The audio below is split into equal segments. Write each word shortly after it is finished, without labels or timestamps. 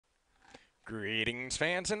Greetings,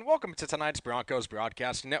 fans, and welcome to tonight's Broncos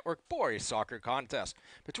Broadcasting Network Boys Soccer Contest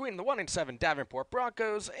between the 1-7 Davenport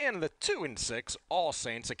Broncos and the 2-6 All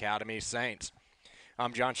Saints Academy Saints.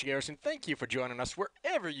 I'm John Shigaris, and thank you for joining us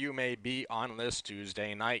wherever you may be on this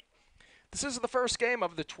Tuesday night. This is the first game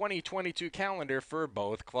of the 2022 calendar for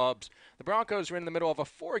both clubs. The Broncos are in the middle of a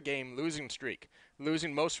 4-game losing streak,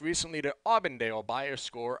 losing most recently to Auburndale by a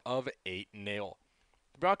score of 8-0.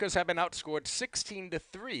 The Broncos have been outscored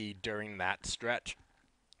 16-3 during that stretch.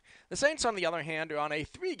 The Saints, on the other hand, are on a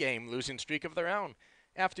 3-game losing streak of their own,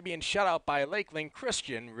 after being shut out by Lakeland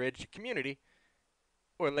Christian Ridge Community,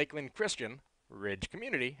 and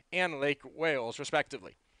Lake Wales,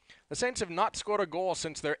 respectively. The Saints have not scored a goal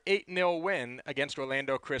since their 8-0 win against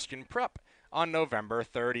Orlando Christian Prep on November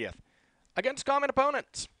 30th. Against common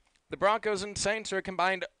opponents, the Broncos and Saints are a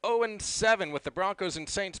combined 0-7, with the Broncos and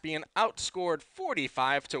Saints being outscored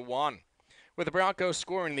 45-1, with the Broncos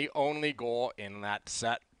scoring the only goal in that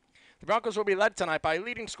set. The Broncos will be led tonight by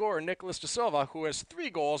leading scorer Nicholas Da Silva, who has 3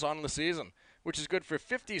 goals on the season, which is good for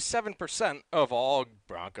 57% of all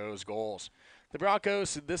Broncos goals. The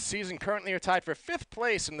Broncos this season currently are tied for 5th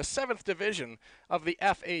place in the 7th division of the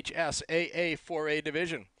FHSAA 4A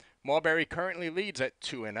division. Mulberry currently leads at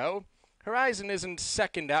 2-0. Horizon is in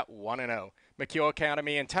second at 1-0. McKeel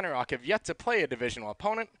Academy and Tenorock have yet to play a divisional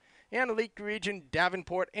opponent, and Elite Region,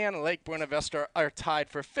 Davenport, and Lake Buena Vista are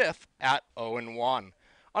tied for 5th at 0-1.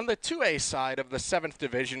 On the 2A side of the 7th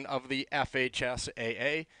division of the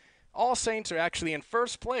FHSAA, All Saints are actually in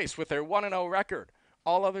first place with their 1-0 record.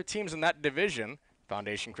 All other teams in that division,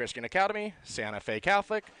 Foundation Christian Academy, Santa Fe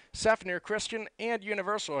Catholic, Sefner Christian, and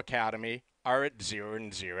Universal Academy, are at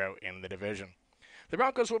 0-0 in the division. The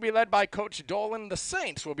Broncos will be led by Coach Dolan. The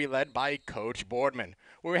Saints will be led by Coach Boardman,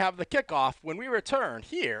 where we have the kickoff when we return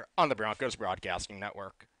here on the Broncos Broadcasting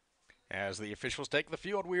Network. As the officials take the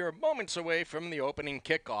field, we are moments away from the opening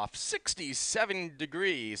kickoff, 67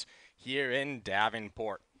 degrees here in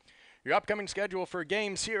Davenport. Your upcoming schedule for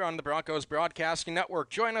games here on the Broncos Broadcasting Network.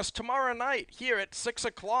 Join us tomorrow night here at 6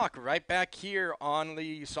 o'clock, right back here on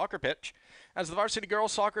the soccer pitch, as the varsity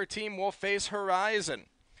girls soccer team will face Horizon.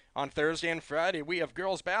 On Thursday and Friday, we have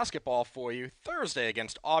girls basketball for you. Thursday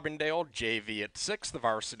against Auburndale, JV at 6, the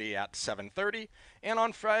varsity at 7:30. And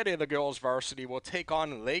on Friday, the girls varsity will take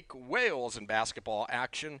on Lake Wales in basketball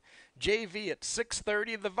action. JV at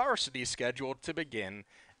 6:30, the varsity scheduled to begin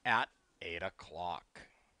at 8 o'clock.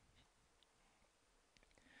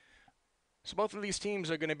 So both of these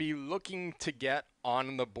teams are going to be looking to get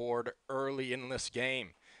on the board early in this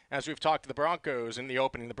game. As we've talked to the Broncos in the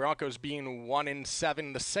opening, the Broncos being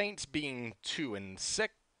 1-7, the Saints being 2-6.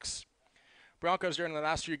 Broncos during the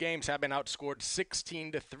last few games have been outscored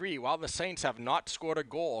 16-3, while the Saints have not scored a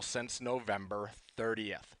goal since November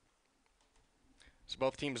 30th. So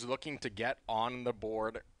both teams looking to get on the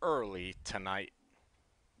board early tonight.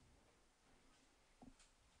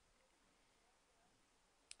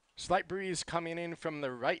 Slight breeze coming in from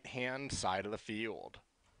the right-hand side of the field.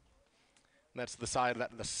 That's the side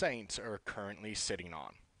that the Saints are currently sitting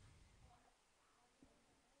on.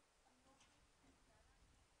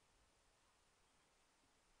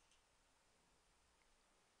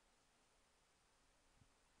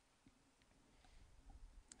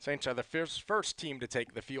 Saints are the first team to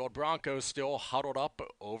take the field. Broncos still huddled up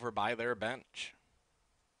over by their bench.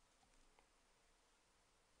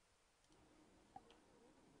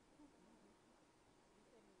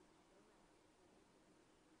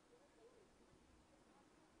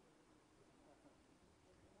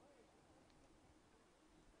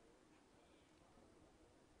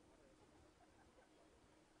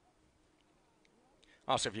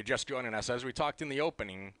 Also, if you're just joining us, as we talked in the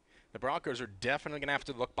opening, the Broncos are definitely going to have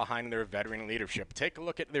to look behind their veteran leadership. Take a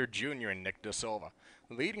look at their junior, Nick Da Silva,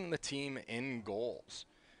 leading the team in goals.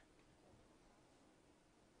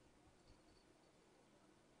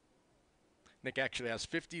 Nick actually has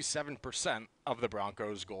 57% of the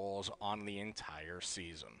Broncos' goals on the entire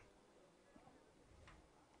season.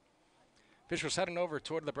 Officials heading over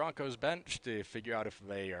toward the Broncos bench to figure out if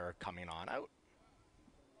they are coming on out.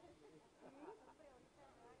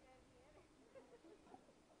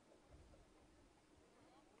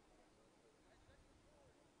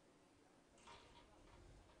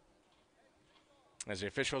 As the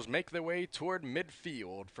officials make their way toward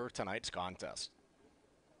midfield for tonight's contest.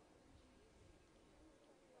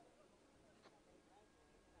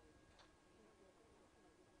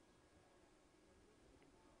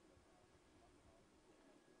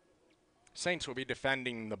 Saints will be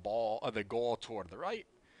defending the goal toward the right.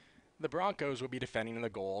 The Broncos will be defending the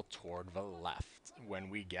goal toward the left when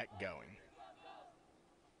we get going.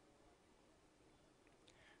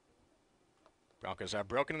 Broncos have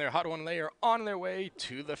broken their huddle and they are on their way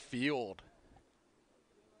to the field.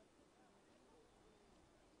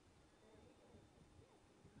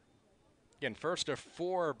 Again, first of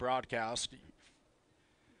 4 broadcasts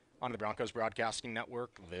on the Broncos Broadcasting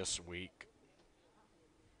Network this week.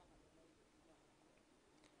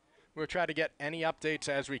 We'll try to get any updates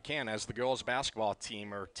as we can as the girls basketball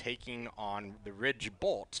team are taking on the Ridge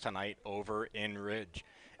Bolts tonight over in Ridge.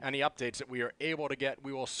 Any updates that we are able to get,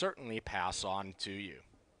 we will certainly pass on to you.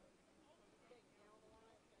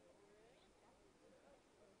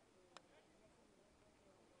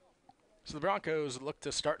 So the Broncos look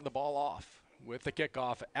to start the ball off with the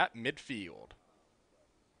kickoff at midfield.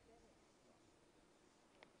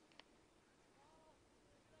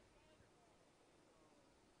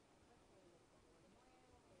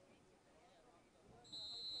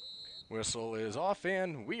 Whistle is off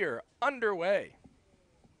and we are underway.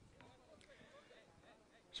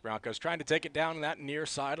 So Broncos trying to take it down that near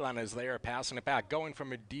sideline as they are passing it back, going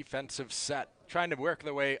from a defensive set, trying to work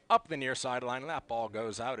their way up the near sideline, and that ball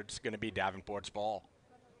goes out. It's going to be Davenport's ball.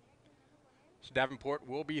 So Davenport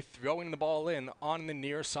will be throwing the ball in on the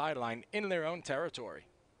near sideline in their own territory.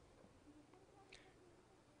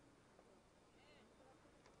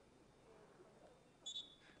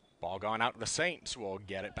 Ball gone out. The Saints will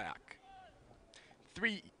get it back.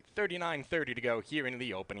 3:39:30 to go here in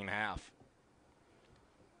the opening half.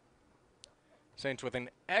 Saints with an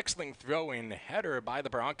excellent throw-in header by the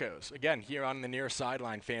Broncos. Again, here on the near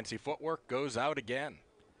sideline, fancy footwork goes out again.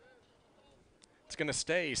 It's going to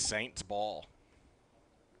stay Saints ball.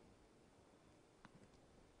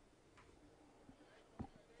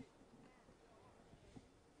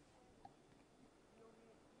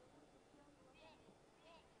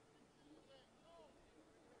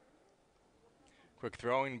 Quick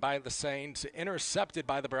throwing by the Saints, intercepted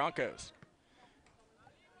by the Broncos.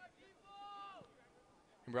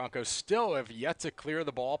 The Broncos still have yet to clear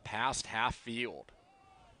the ball past half field.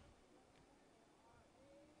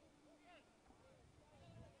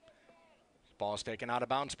 Ball is taken out of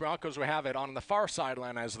bounds. Broncos will have it on the far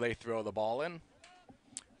sideline as they throw the ball in.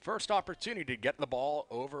 First opportunity to get the ball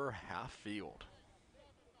over half field.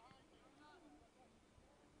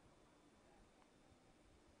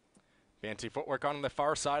 Fancy footwork on the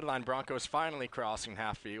far sideline. Broncos finally crossing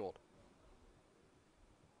half field.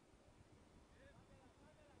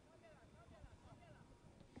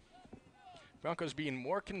 Broncos being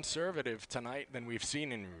more conservative tonight than we've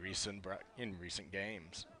seen in recent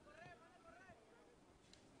games.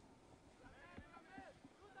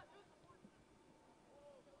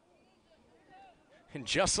 And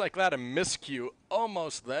just like that, a miscue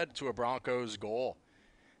almost led to a Broncos goal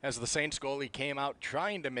as the Saints goalie came out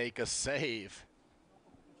trying to make a save.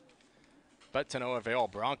 But to no avail,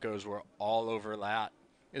 Broncos were all over that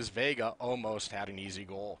as Vega almost had an easy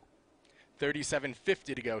goal.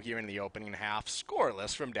 37:50 to go here in the opening half,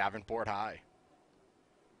 scoreless from Davenport High.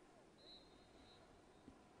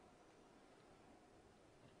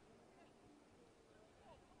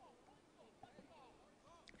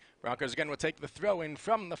 Broncos again will take the throw in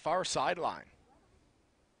from the far sideline.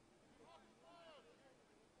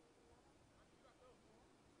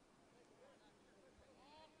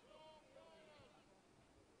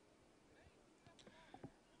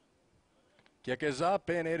 Kick is up,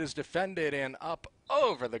 and it is defended and up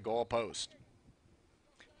over the goalpost.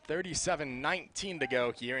 37:19 to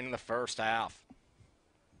go here in the first half.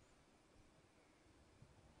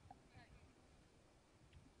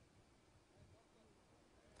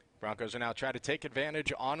 Broncos are now trying to take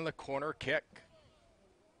advantage on the corner kick.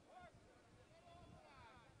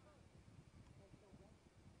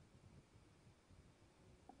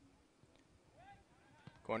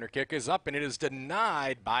 Corner kick is up, and it is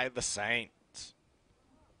denied by the Saints.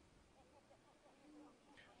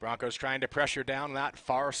 Broncos trying to pressure down that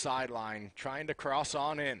far sideline, trying to cross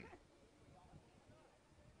on in.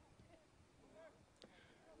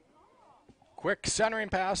 Quick centering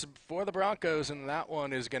pass for the Broncos, and that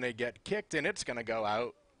one is going to get kicked, and it's going to go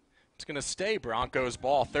out. It's going to stay Broncos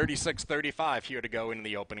ball. 36:35 here to go in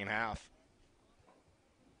the opening half.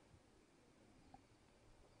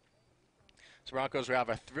 So Broncos will have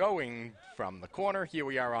a throwing from the corner. Here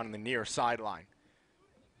we are on the near sideline.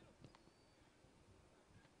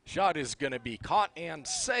 Shot is going to be caught and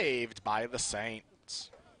saved by the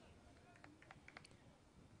Saints.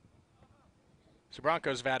 So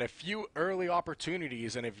Broncos have had a few early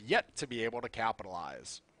opportunities and have yet to be able to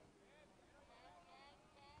capitalize.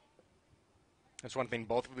 That's one thing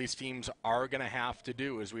both of these teams are going to have to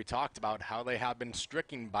do, as we talked about how they have been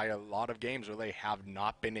stricken by a lot of games where they have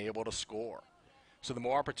not been able to score. So the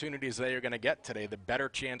more opportunities they are going to get today, the better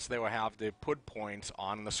chance they will have to put points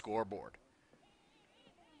on the scoreboard.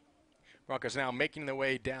 Broncos now making their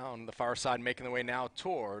way down the far side, making their way now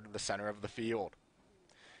toward the center of the field.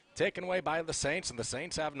 Taken away by the Saints, and the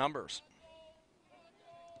Saints have numbers.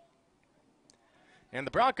 And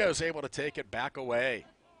the Broncos able to take it back away.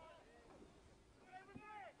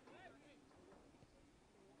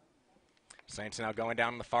 Saints now going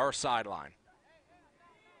down the far sideline.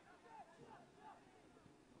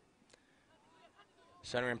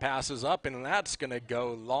 Centering passes up, and that's going to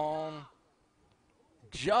go long.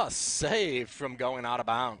 Just saved from going out of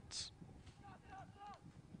bounds.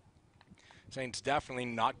 Saints definitely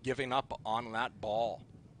not giving up on that ball.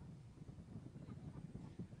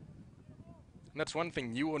 And that's one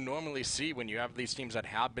thing you will normally see when you have these teams that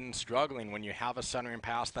have been struggling, when you have a centering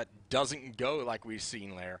pass that doesn't go like we've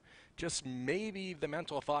seen there. Just maybe the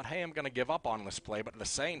mental thought, hey, I'm going to give up on this play, but the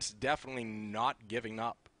Saints definitely not giving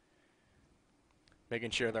up.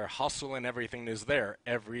 Making sure their hustle and everything is there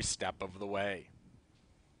every step of the way.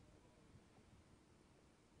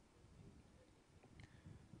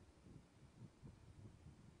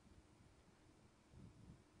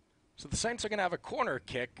 So the Saints are going to have a corner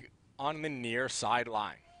kick on the near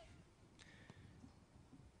sideline.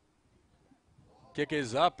 Kick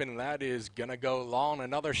is up, and that is going to go long.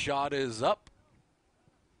 Another shot is up.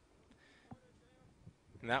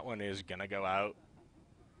 And that one is going to go out.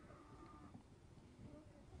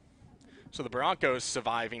 So the Broncos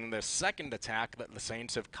surviving the second attack that the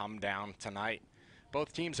Saints have come down tonight.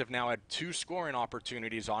 Both teams have now had 2 scoring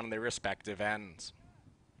opportunities on their respective ends.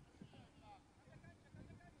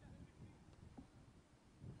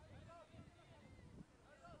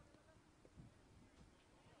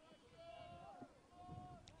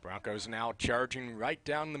 Broncos now charging right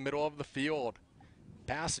down the middle of the field.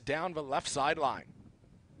 Pass down the left sideline.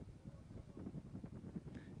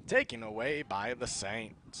 Taken away by the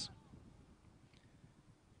Saints.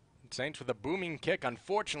 Saints with a booming kick,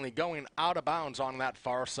 unfortunately going out of bounds on that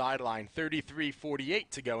far sideline. 33:48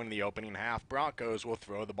 to go in the opening half. Broncos will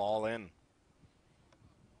throw the ball in.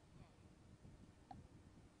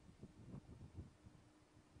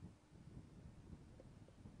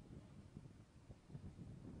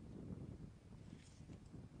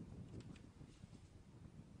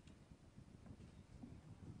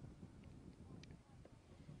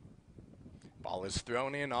 Ball is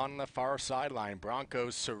thrown in on the far sideline.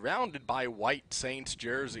 Broncos surrounded by white Saints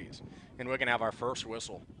jerseys. And we're going to have our first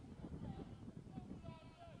whistle.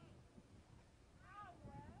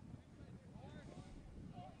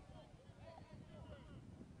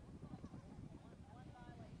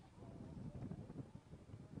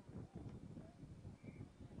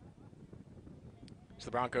 So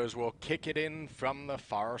the Broncos will kick it in from the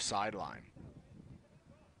far sideline.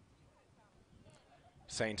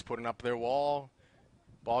 Saints putting up their wall.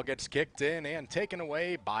 Ball gets kicked in and taken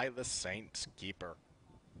away by the Saints keeper.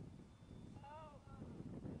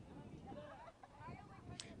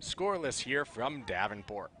 Scoreless here from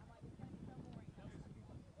Davenport.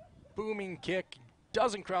 Booming kick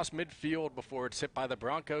doesn't cross midfield before it's hit by the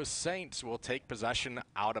Broncos. Saints will take possession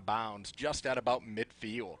out of bounds, just at about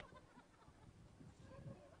midfield.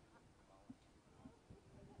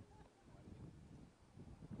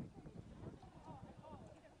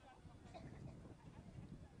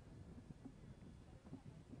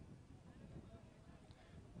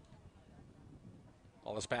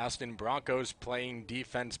 All is passed in. Broncos playing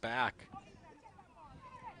defense back.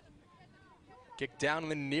 Kick down in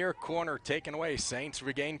the near corner, taken away. Saints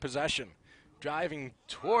regain possession. Driving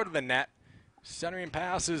toward the net. Centering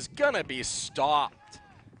pass is gonna be stopped.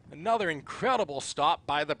 Another incredible stop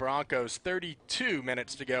by the Broncos. 32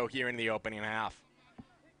 minutes to go here in the opening half.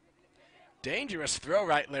 Dangerous throw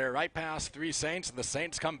right there, right past 3 Saints, and the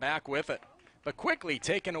Saints come back with it. But quickly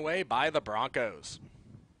taken away by the Broncos.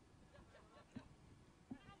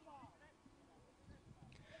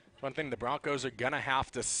 One thing the Broncos are going to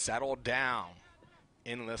have to settle down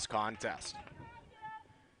in this contest.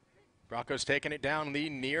 Broncos taking it down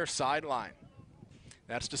the near sideline.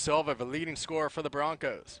 That's De Silva, the leading scorer for the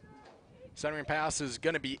Broncos. Centering pass is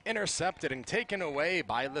going to be intercepted and taken away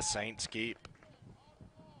by the Saints keep.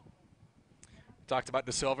 Talked about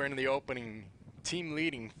De Silva in the opening, team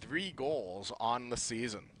leading 3 goals on the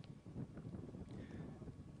season.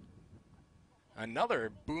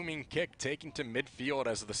 Another booming kick taken to midfield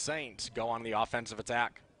as the Saints go on the offensive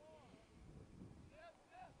attack.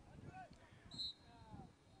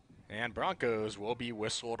 And Broncos will be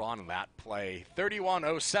whistled on that play.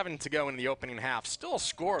 31:07 to go in the opening half. Still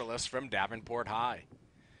scoreless from Davenport High.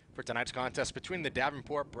 For tonight's contest between the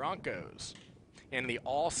Davenport Broncos and the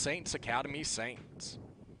All Saints Academy Saints.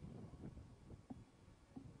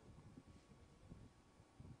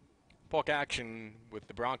 Polk action with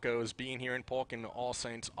the Broncos being here in Polk and the All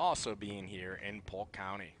Saints also being here in Polk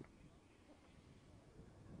County.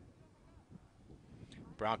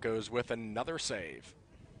 Broncos with another save.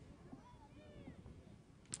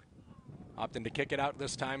 Opting to kick it out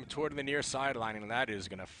this time toward the near sideline, and that is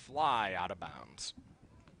going to fly out of bounds.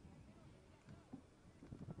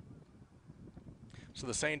 So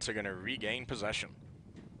the Saints are going to regain possession.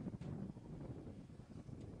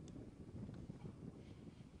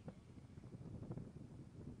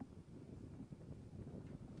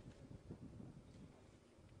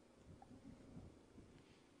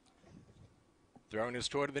 Throwing is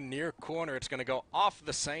toward the near corner. It's going to go off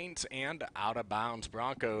the Saints and out of bounds.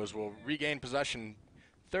 Broncos will regain possession.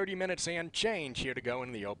 30 minutes and change here to go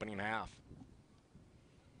in the opening half.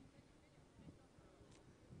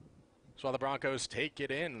 So while the Broncos take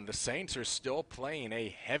it in, the Saints are still playing a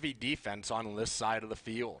heavy defense on this side of the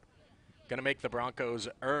field. Going to make the Broncos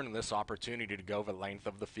earn this opportunity to go the length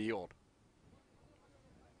of the field.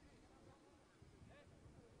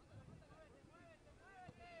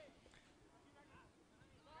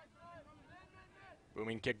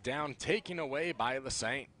 Booming kick down, taken away by the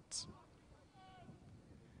Saints.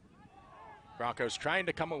 Broncos trying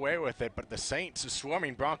to come away with it, but the Saints is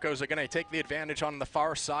swarming. Broncos are going to take the advantage on the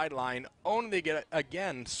far sideline, only get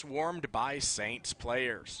again swarmed by Saints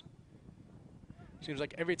players. Seems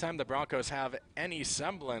like every time the Broncos have any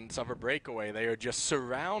semblance of a breakaway, they are just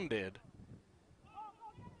surrounded.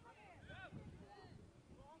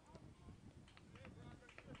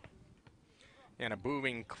 And a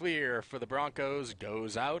booming clear for the Broncos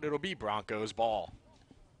goes out. It'll be Broncos ball.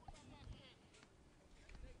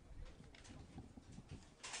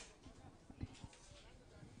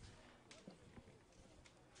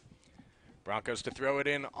 Broncos to throw it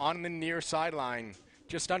in on the near sideline.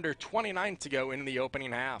 Just under 29 to go in the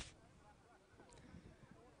opening half.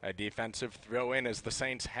 A defensive throw in as the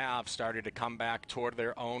Saints have started to come back toward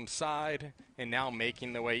their own side and now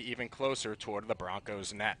making their way even closer toward the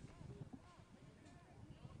Broncos net.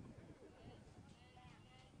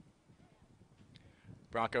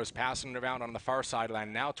 Broncos passing it around on the far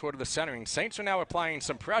sideline, now toward the centering. Saints are now applying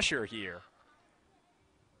some pressure here,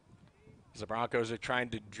 as the Broncos are trying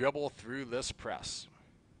to dribble through this press.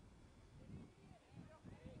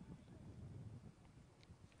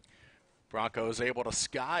 Broncos able to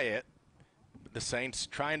sky it, but the Saints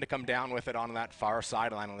trying to come down with it on that far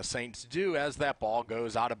sideline, and the Saints do as that ball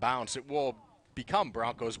goes out of bounds. It will become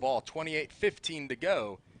Broncos ball. 28-15 to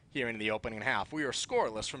go here in the opening half. We are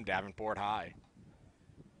scoreless from Davenport High.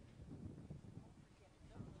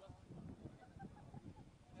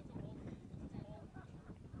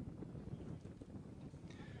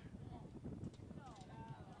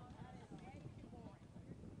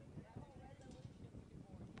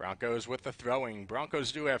 Broncos with the throwing.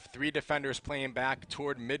 Broncos do have 3 defenders playing back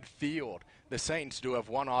toward midfield. The Saints do have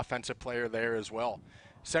 1 offensive player there as well.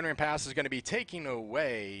 Centering pass is going to be taken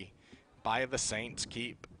away by the Saints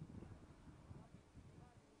keep.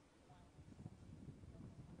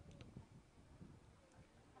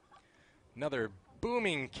 Another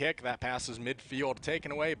booming kick that passes midfield,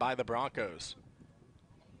 taken away by the Broncos.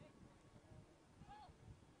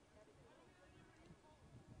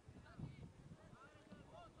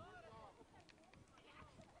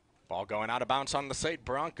 Ball going out of bounds on the site.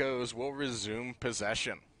 Broncos will resume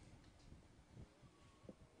possession.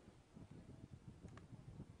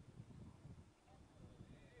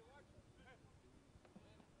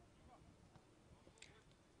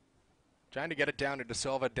 Trying to get it down to De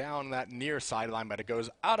Silva, down that near sideline, but it goes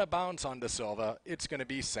out of bounds on De Silva. It's going to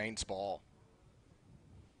be Saints ball.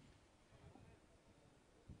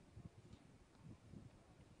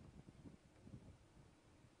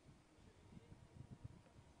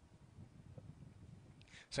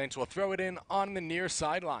 Saints will throw it in on the near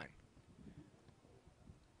sideline.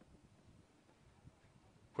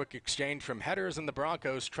 Quick exchange from headers, and the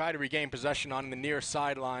Broncos try to regain possession on the near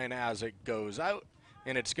sideline as it goes out,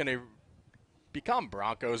 and it's going to become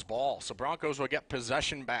Broncos ball. So Broncos will get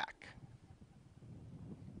possession back.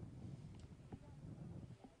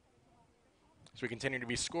 So we continue to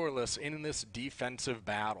be scoreless in this defensive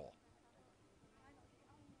battle.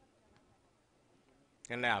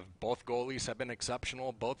 And now both goalies have been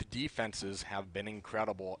exceptional. Both defenses have been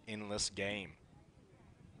incredible in this game.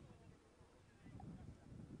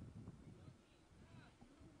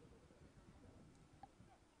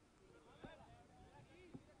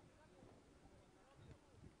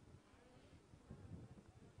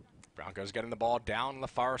 Broncos getting the ball down the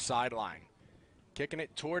far sideline. Kicking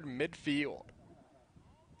it toward midfield.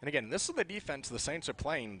 And again, this is the defense the Saints are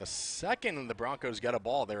playing. The second the Broncos get a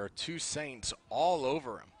ball, there are two Saints all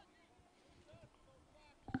over them.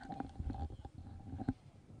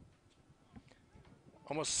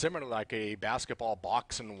 Almost similar like a basketball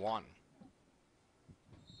box and one.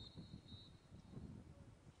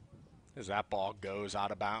 As that ball goes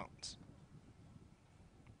out of bounds.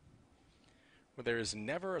 Well, there is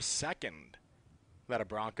never a second that a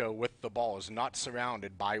Bronco with the ball is not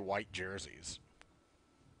surrounded by white jerseys.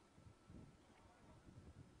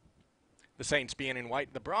 The Saints being in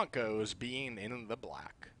white, the Broncos being in the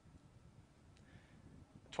black.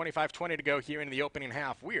 25-20 to go here in the opening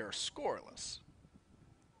half. We are scoreless.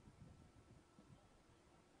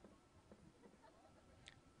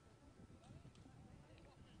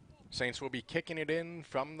 Saints will be kicking it in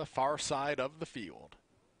from the far side of the field.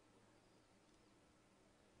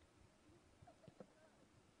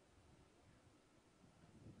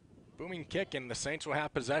 Booming kick, and the Saints will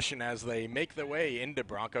have possession as they make their way into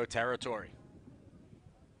Bronco territory.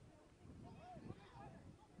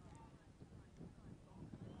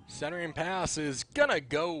 Centering pass is gonna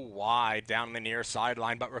go wide down the near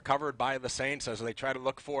sideline, but recovered by the Saints as they try to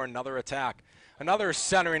look for another attack. Another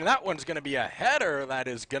centering, that one's gonna be a header that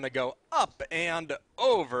is gonna go up and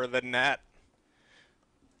over the net.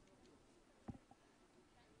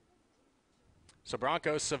 So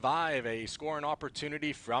Broncos survive a scoring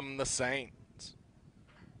opportunity from the Saints.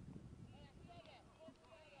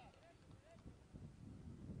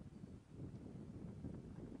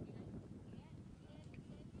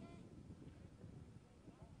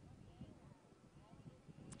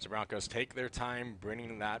 So Broncos take their time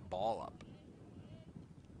bringing that ball up.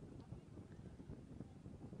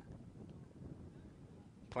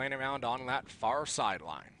 Playing around on that far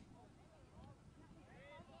sideline.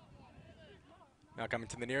 Now coming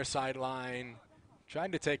to the near sideline,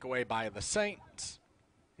 trying to take away by the Saints,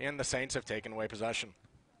 and the Saints have taken away possession.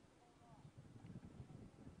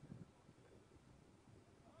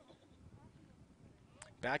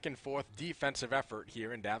 Back and forth defensive effort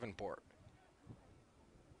here in Davenport.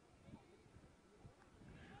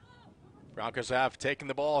 Broncos have taken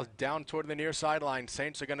the ball down toward the near sideline.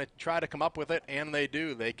 Saints are going to try to come up with it, and they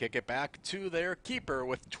do. They kick it back to their keeper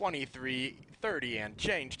with 23:30 and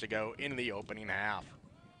change to go in the opening half.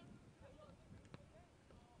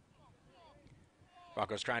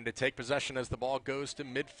 Broncos trying to take possession as the ball goes to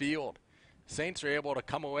midfield. Saints are able to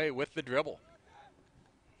come away with the dribble.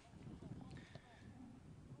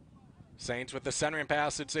 Saints with the centering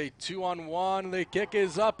pass. It's a 2-on-1. The kick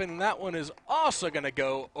is up, and that one is also going to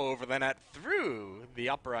go over the net through the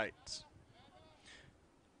uprights.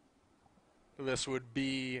 This would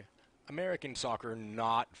be American soccer,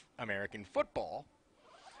 not American football.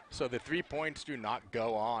 So the 3 points do not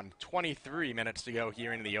go on. 23 minutes to go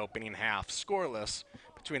here in the opening half. Scoreless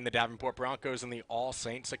between the Davenport Broncos and the All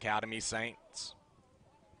Saints Academy Saints.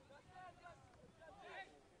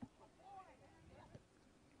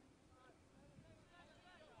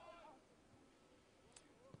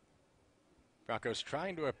 Broncos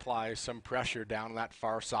trying to apply some pressure down that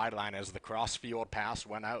far sideline as the cross-field pass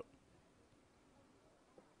went out.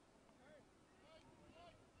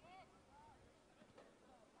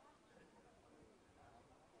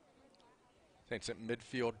 Saints at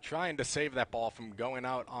midfield trying to save that ball from going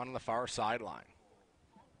out on the far sideline.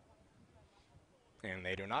 And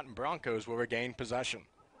they do not, and Broncos will regain possession.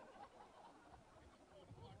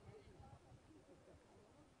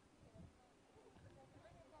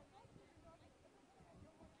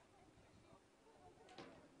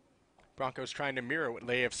 Broncos trying to mirror what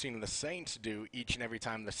they have seen the Saints do each and every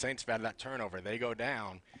time the Saints have had that turnover. They go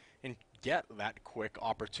down and get that quick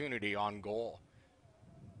opportunity on goal.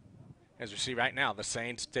 As we see right now, the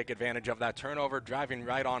Saints take advantage of that turnover, driving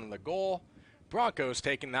right on the goal. Broncos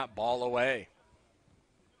taking that ball away.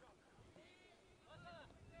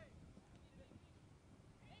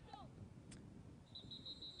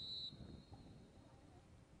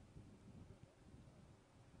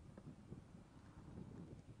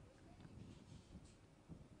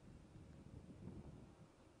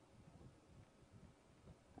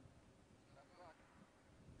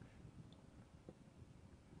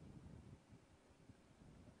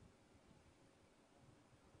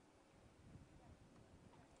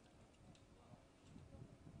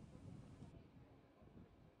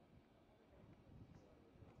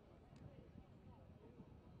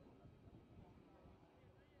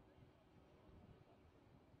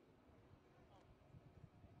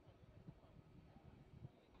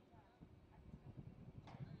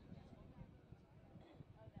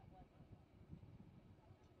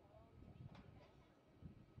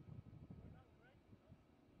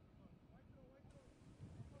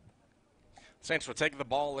 Saints will take the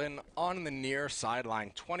ball in on the near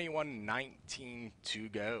sideline, 21-19 to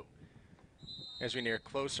go, as we near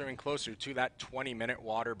closer and closer to that 20-minute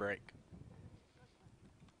water break.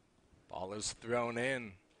 Ball is thrown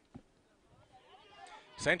in.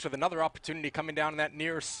 Saints with another opportunity coming down that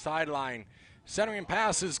near sideline. Centering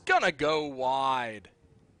pass is gonna go wide.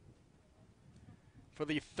 For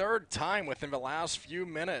the third time within the last few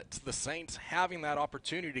minutes, the Saints having that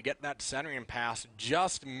opportunity to get that centering pass,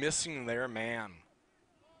 just missing their man.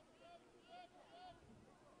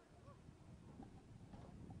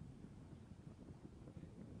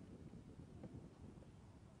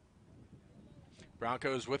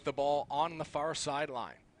 Broncos with the ball on the far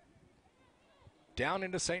sideline. Down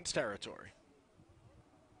into Saints territory.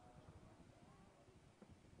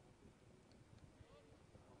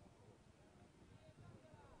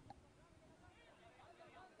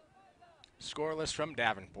 Scoreless from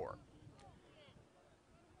Davenport.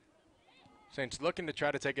 Saints looking to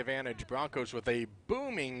try to take advantage. Broncos with a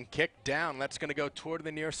booming kick down. That's going to go toward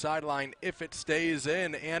the near sideline if it stays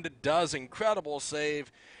in, and it does. Incredible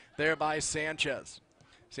save there by Sanchez.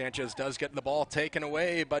 Sanchez does get the ball taken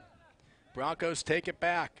away, but Broncos take it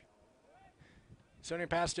back. Centering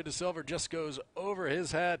pass to De Silva just goes over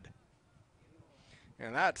his head.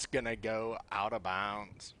 And that's going to go out of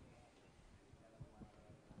bounds.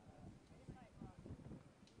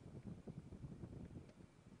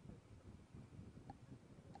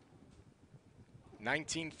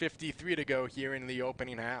 $19:53 to go here in the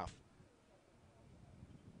opening half.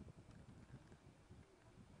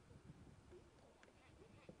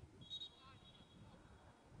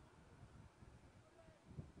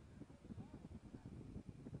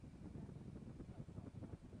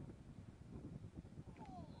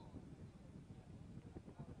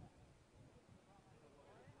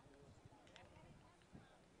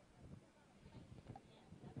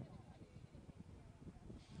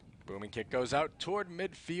 Booming kick goes out toward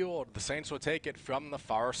midfield. The Saints will take it from the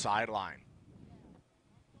far sideline.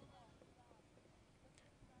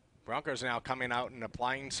 Broncos now coming out and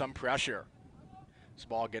applying some pressure. This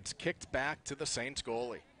ball gets kicked back to the Saints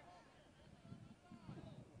goalie.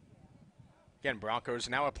 Again, Broncos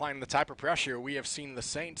now applying the type of pressure we have seen the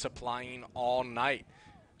Saints applying all night.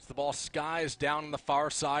 As the ball skies down the far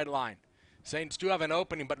sideline. Saints do have an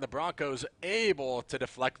opening, but the Broncos able to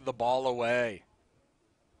deflect the ball away.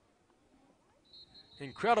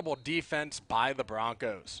 Incredible defense by the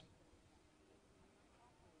Broncos.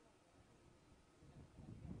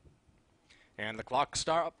 And the clock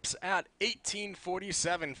stops at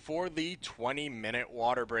 18:47 for the 20-minute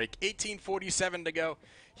water break. 18:47 to go.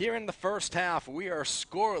 Here in the first half, we are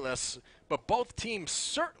scoreless, but both teams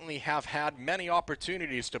certainly have had many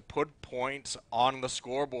opportunities to put points on the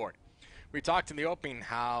scoreboard. We talked in the opening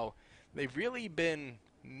how they've really been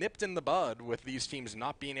nipped in the bud with these teams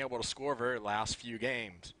not being able to score very last few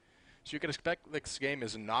games. So you can expect this game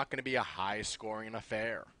is not going to be a high-scoring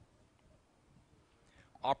affair.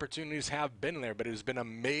 Opportunities have been there, but it has been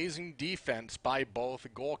amazing defense by both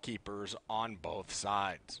goalkeepers on both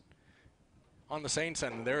sides. On the Saints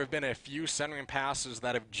end, there have been a few centering passes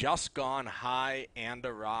that have just gone high and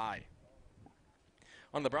awry.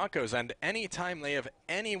 On the Broncos end, anytime they have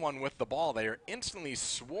anyone with the ball, they are instantly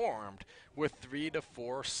swarmed with 3 to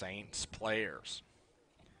 4 Saints players,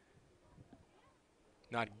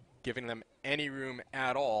 not giving them any room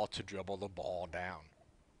at all to dribble the ball down.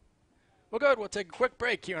 Well, good. We'll take a quick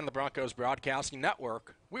break here on the Broncos Broadcasting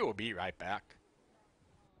Network. We will be right back.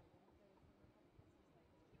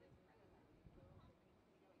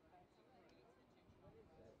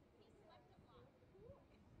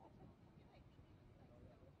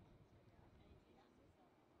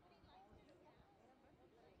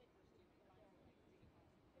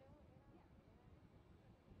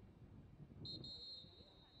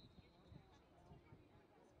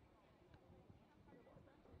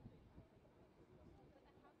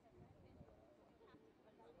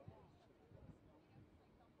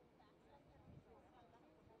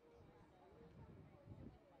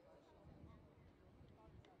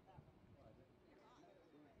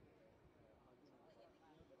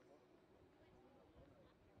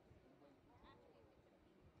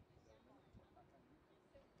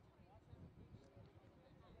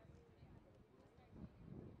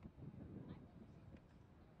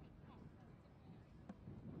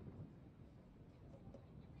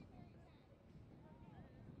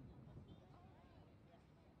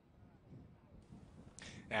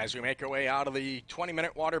 As we make our way out of the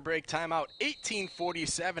 20-minute water break timeout,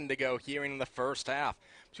 18:47 to go here in the first half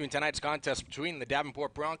between tonight's contest between the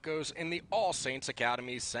Davenport Broncos and the All Saints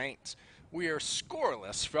Academy Saints. We are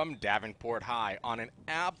scoreless from Davenport High on an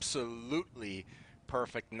absolutely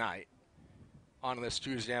perfect night on this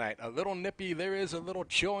Tuesday night. A little nippy, there is a little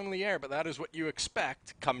chill in the air, but that is what you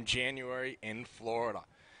expect come January in Florida,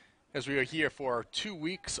 as we are here for 2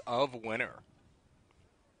 weeks of winter.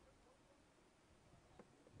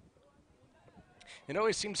 It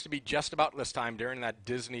always seems to be just about this time during that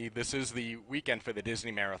Disney, this is the weekend for the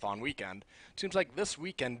Disney Marathon weekend. It seems like this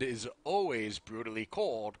weekend is always brutally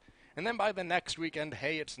cold, and then by the next weekend,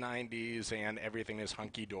 hey, it's 90s and everything is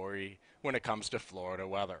hunky-dory when it comes to Florida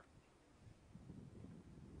weather.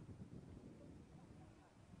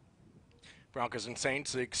 Broncos and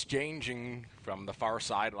Saints exchanging from the far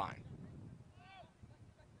sideline.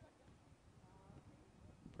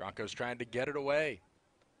 Broncos trying to get it away.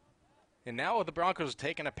 And now the Broncos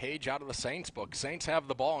taking a page out of the Saints book. Saints have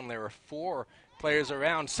the ball, and there are 4 players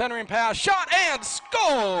around. Centering pass, shot, and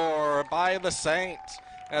score by the Saints.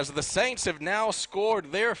 As the Saints have now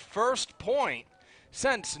scored their first point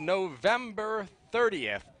since November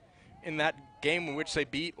 30th in that game in which they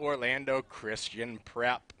beat Orlando Christian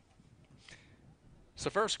Prep. So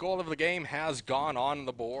first goal of the game has gone on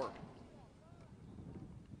the board.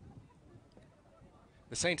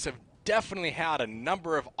 The Saints have definitely had a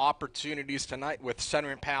number of opportunities tonight with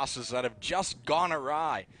centering passes that have just gone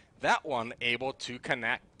awry. That one able to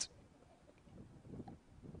connect.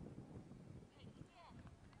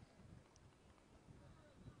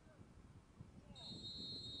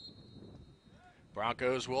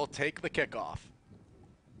 Broncos will take the kickoff.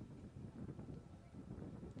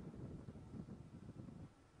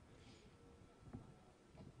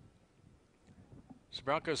 So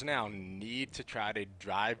Broncos now need to try to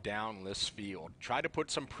drive down this field, try to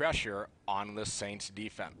put some pressure on the Saints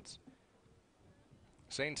defense.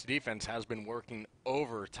 Saints defense has been working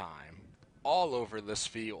overtime all over this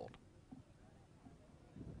field.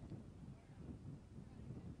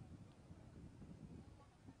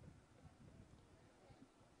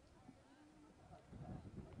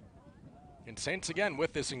 And Saints again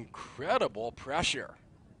with this incredible pressure.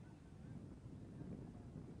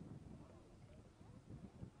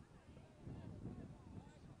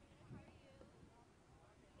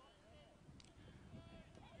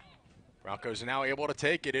 Broncos are now able to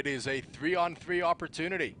take it. It is a 3-on-3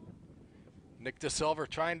 opportunity. Nick DeSilva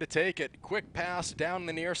trying to take it. Quick pass down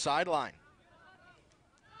the near sideline.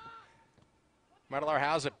 Medelar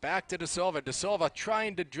has it back to DeSilva. DeSilva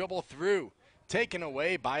trying to dribble through. Taken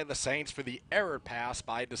away by the Saints for the error pass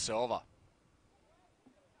by DeSilva.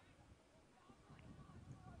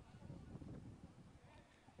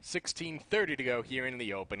 $16:30 to go here in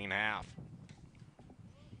the opening half.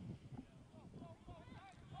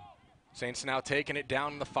 Saints now taking it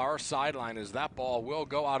down the far sideline as that ball will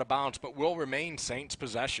go out of bounds, but will remain Saints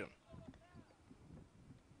possession.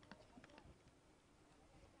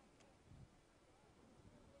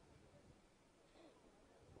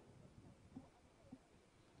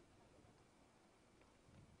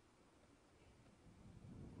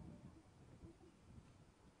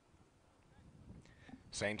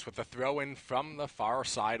 Saints with the throw in from the far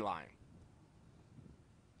sideline.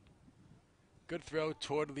 Good throw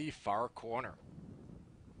toward the far corner.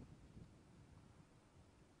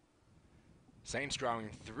 Saints drawing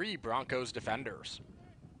 3 Broncos defenders,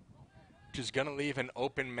 which is going to leave an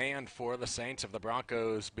open man for the Saints if the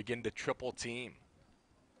Broncos begin to triple team.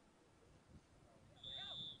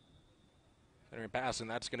 Centering pass, and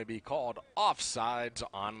that's going to be called offsides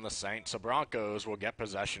on the Saints. So Broncos will get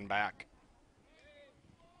possession back.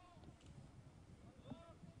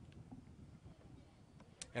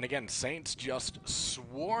 And again, Saints just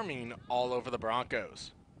swarming all over the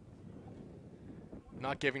Broncos,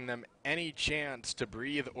 not giving them any chance to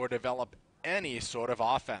breathe or develop any sort of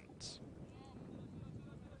offense.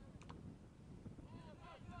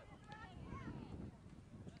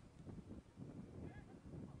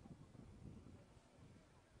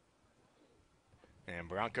 And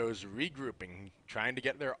Broncos regrouping, trying to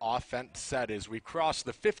get their offense set as we cross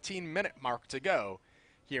the 15-minute mark to go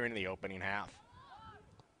here in the opening half.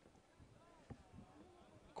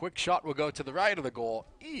 Quick shot will go to the right of the goal.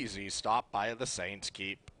 Easy stop by the Saints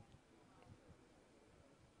keep.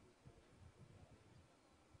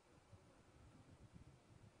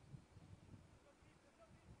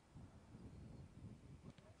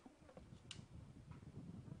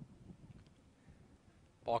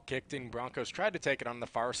 Ball kicked in. Broncos tried to take it on the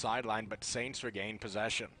far sideline, but Saints regained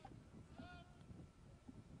possession.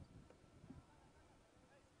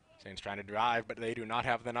 Saints trying to drive, but they do not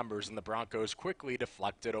have the numbers, and the Broncos quickly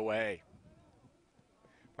deflect it away.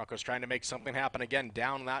 Broncos trying to make something happen again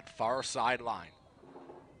down that far sideline.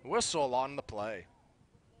 Whistle on the play.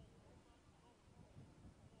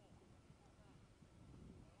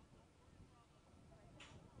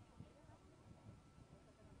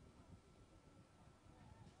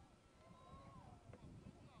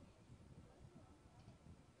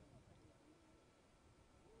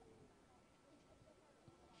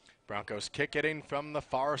 Broncos kick it in from the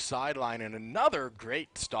far sideline, and another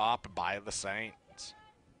great stop by the Saints.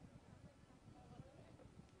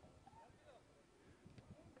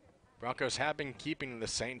 Broncos have been keeping the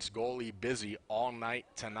Saints goalie busy all night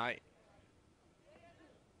tonight.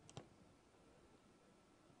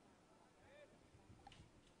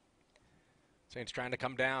 Saints trying to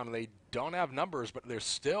come down. They don't have numbers, but they're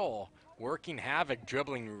still working havoc,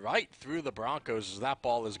 dribbling right through the Broncos as that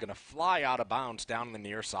ball is going to fly out of bounds down the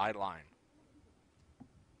near sideline.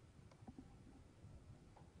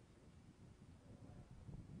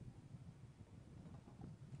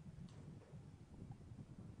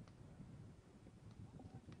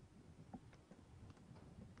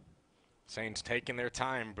 Saints taking their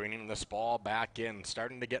time, bringing this ball back in,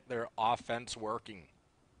 starting to get their offense working.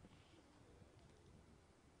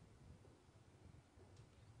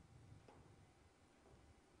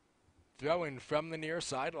 Throwing from the near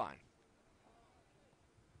sideline.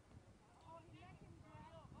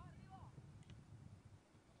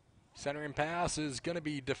 Centering pass is going to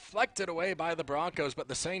be deflected away by the Broncos, but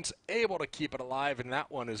the Saints able to keep it alive, and that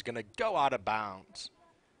one is going to go out of bounds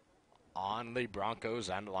on the Broncos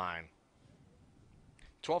end line.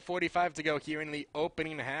 12:45 to go here in the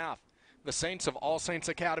opening half. The Saints of All Saints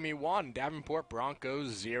Academy 1, Davenport Broncos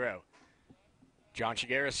 0. John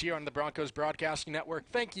Shigaris here on the Broncos Broadcasting Network,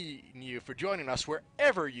 thanking you for joining us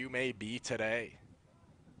wherever you may be today.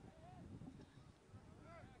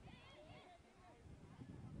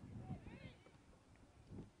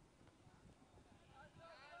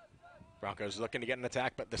 Broncos looking to get an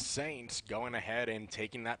attack, but the Saints going ahead and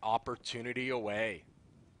taking that opportunity away.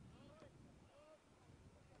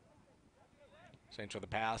 Saints with the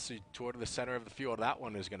pass toward the center of the field. That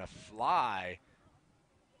one is going to fly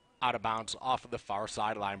out of bounds off of the far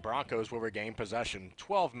sideline. Broncos will regain possession.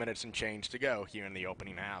 12 minutes and change to go here in the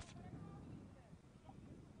opening half.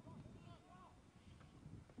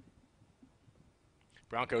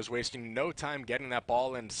 Broncos wasting no time getting that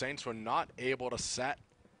ball in. Saints were not able to set,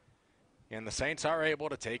 and the Saints are able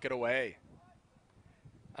to take it away.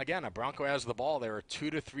 Again, a Bronco has the ball. There are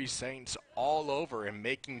 2 to 3 Saints all over him,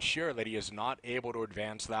 making sure that he is not able to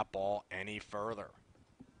advance that ball any further.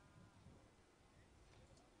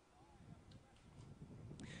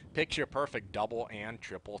 Picture perfect double and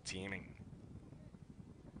triple teaming.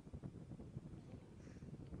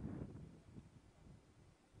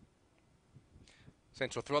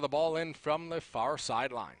 Saints will throw the ball in from the far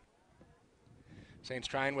sideline. Saints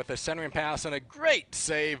trying with a centering pass and a great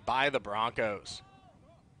save by the Broncos.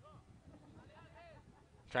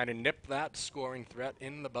 Trying to nip that scoring threat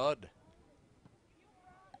in the bud.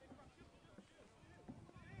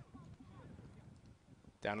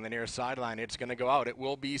 Down on the near sideline, it's going to go out. It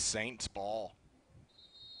will be Saints ball.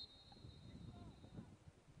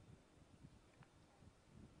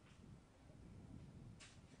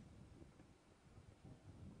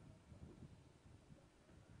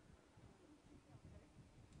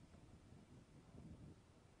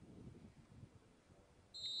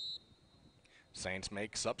 Saints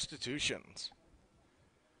make substitutions.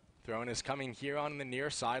 Throwing is coming here on the near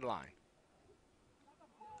sideline.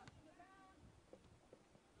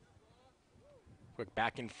 Quick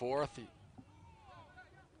back and forth.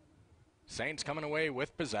 Saints coming away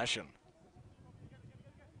with possession.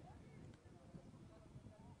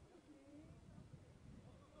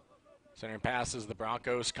 Centering passes, the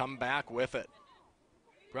Broncos come back with it.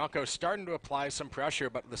 Broncos starting to apply some pressure,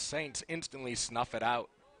 but the Saints instantly snuff it out.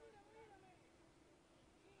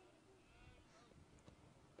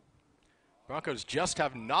 Broncos just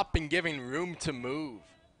have not been giving room to move.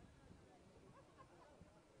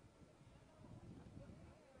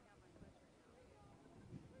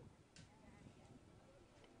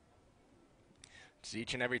 It's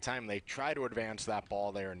each and every time they try to advance that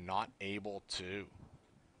ball, they are not able to.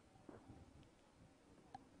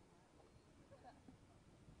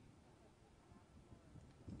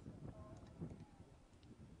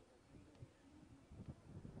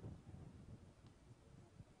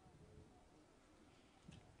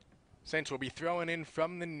 Saints will be throwing in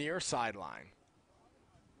from the near sideline.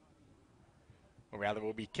 Or rather,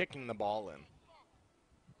 will be kicking the ball in.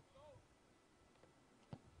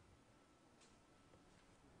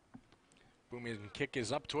 Booming kick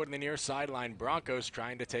is up toward the near sideline. Broncos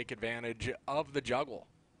trying to take advantage of the juggle.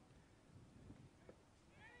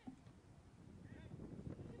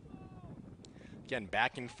 Again,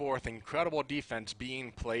 back and forth. Incredible defense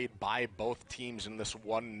being played by both teams in this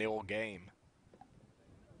 1-0 game.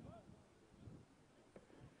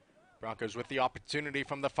 Broncos with the opportunity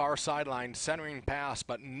from the far sideline, centering pass,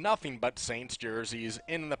 but nothing but Saints jerseys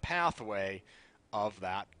in the pathway of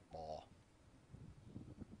that ball.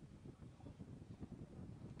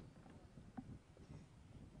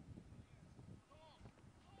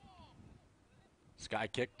 Sky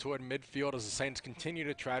kick toward midfield as the Saints continue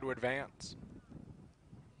to try to advance.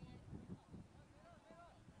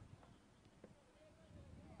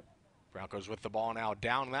 Broncos with the ball now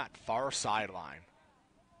down that far sideline.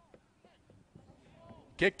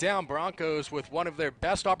 Kick down, Broncos with one of their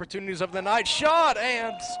best opportunities of the night. Shot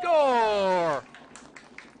and score!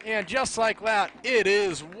 And just like that, it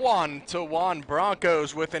is 1-1.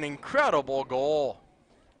 Broncos with an incredible goal.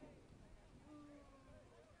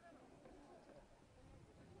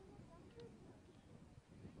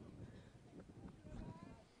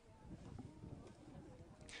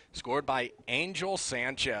 Scored by Angel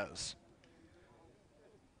Sanchez.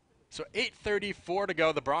 So 8:34 to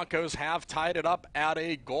go. The Broncos have tied it up at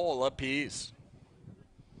a goal apiece.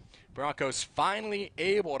 Broncos finally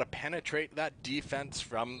able to penetrate that defense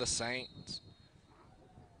from the Saints.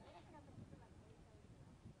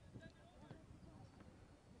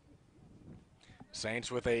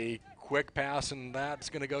 Saints with a quick pass, and that's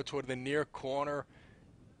going to go toward the near corner.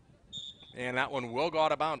 And that one will go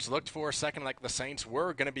out of bounds. Looked for a second like the Saints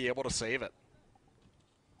were going to be able to save it.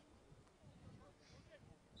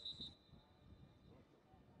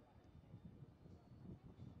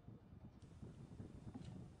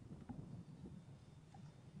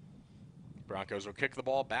 Broncos will kick the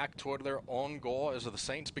ball back toward their own goal as the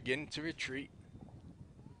Saints begin to retreat.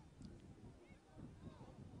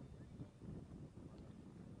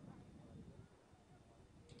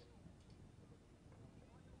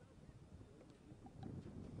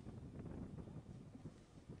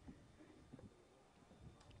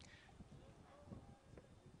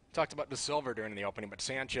 Talked about De Silva during the opening, but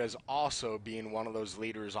Sanchez also being one of those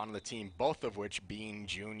leaders on the team, both of which being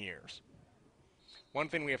juniors. One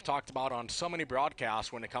thing we have talked about on so many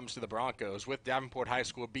broadcasts when it comes to the Broncos, with Davenport High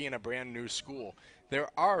School being a brand new school, there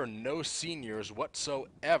are no seniors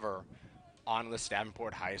whatsoever on this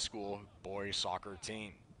Davenport High School boys soccer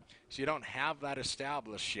team. So you don't have that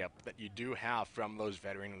establishment that you do have from those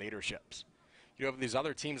veteran leaderships. You have these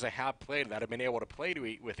other teams that have played that have been able to play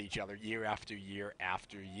with each other year after year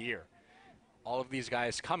after year. All of these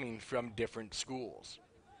guys coming from different schools.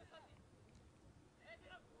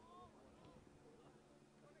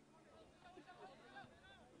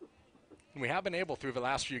 We have been able, through the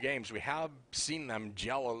last few games, we have seen them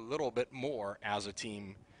gel a little bit more as a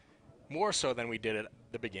team, more so than we did at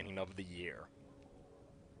the beginning of the year.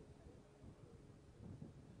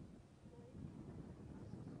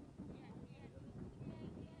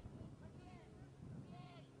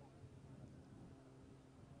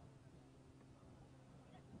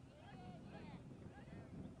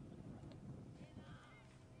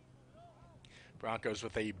 Broncos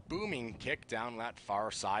with a booming kick down that far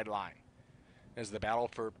sideline as the battle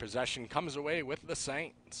for possession comes away with the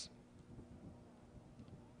Saints.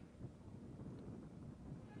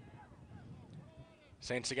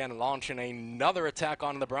 Saints again launching another attack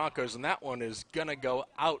on the Broncos, and that one is going to go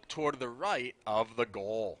out toward the right of the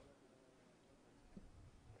goal.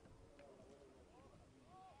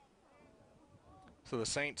 So the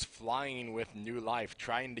Saints flying with new life,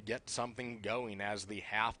 trying to get something going as the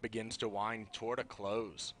half begins to wind toward a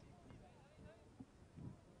close.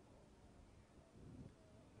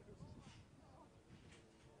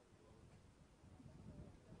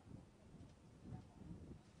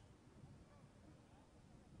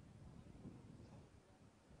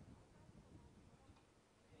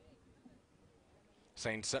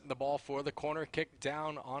 Saints setting the ball for the corner kick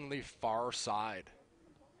down on the far side.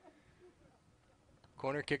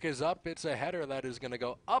 Corner kick is up. It's a header that is going to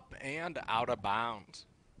go up and out of bounds.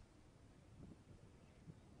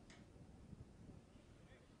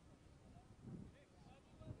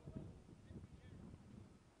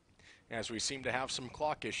 As we seem to have some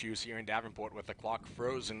clock issues here in Davenport with the clock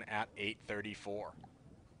frozen at 8:34.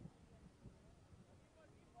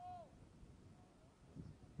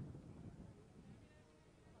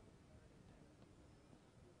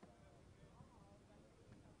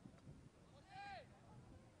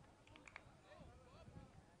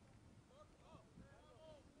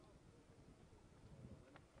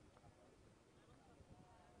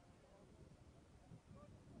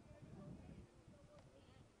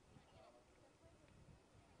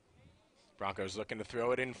 Broncos looking to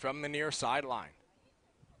throw it in from the near sideline.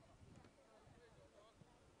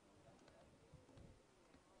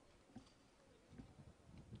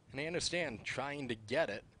 And I understand trying to get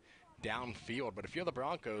it downfield, but if you're the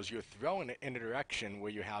Broncos, you're throwing it in a direction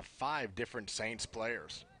where you have 5 different Saints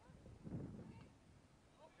players.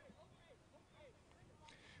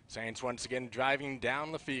 Saints once again driving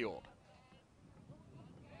down the field.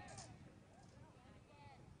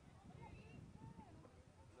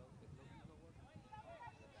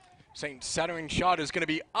 Saints' centering shot is going to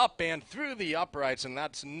be up and through the uprights, and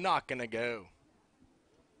that's not going to go.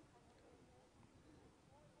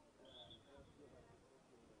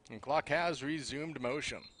 And clock has resumed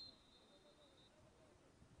motion.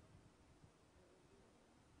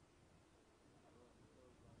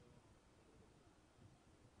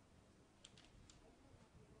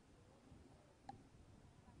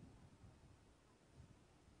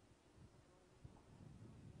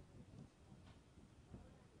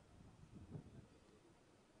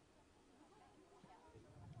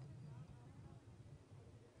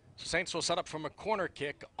 Saints will set up from a corner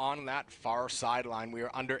kick on that far sideline. We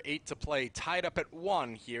are under 8 to play, tied up at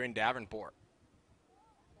 1 here in Davenport.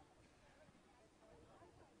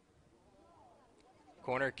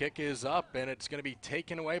 Corner kick is up, and it's going to be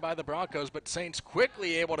taken away by the Broncos, but Saints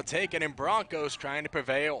quickly able to take it, and Broncos trying to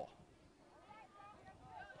prevail.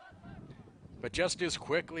 But just as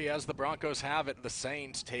quickly as the Broncos have it, the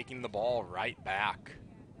Saints taking the ball right back.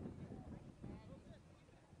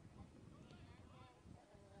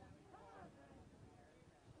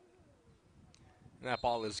 And that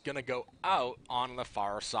ball is going to go out on the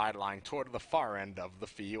far sideline toward the far end of the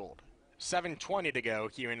field. 7:20 to go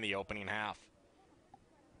here in the opening half.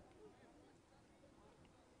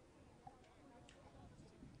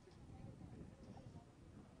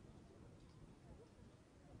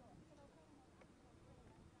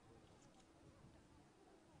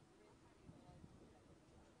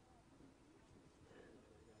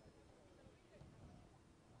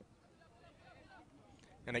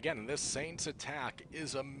 And again, this Saints attack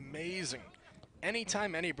is amazing.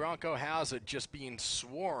 Anytime any Bronco has it, just being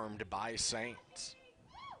swarmed by Saints.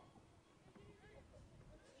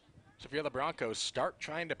 So if you're the Broncos, start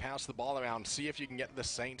trying to pass the ball around, see if you can get the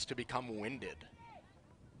Saints to become winded.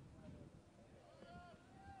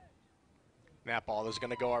 That ball is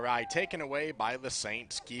going to go awry, taken away by the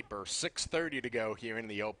Saints keeper. 6:30 to go here in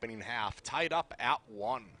the opening half, tied up at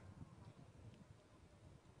 1.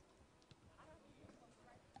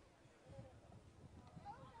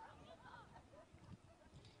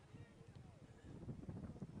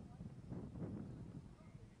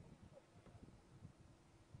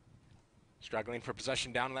 Struggling for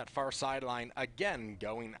possession down that far sideline, again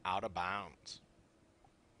going out of bounds.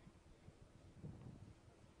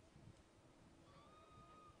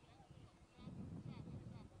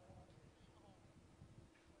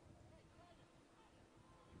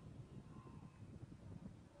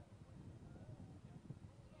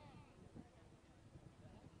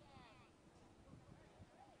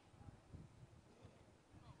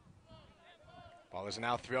 Ball is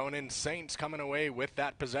now thrown in. Saints coming away with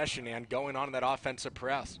that possession and going on that offensive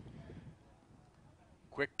press.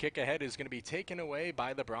 Quick kick ahead is going to be taken away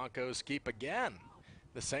by the Broncos. Keep again.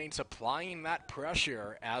 The Saints applying that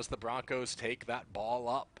pressure as the Broncos take that ball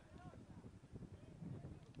up.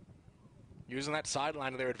 Using that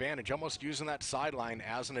sideline to their advantage, almost using that sideline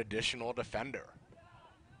as an additional defender.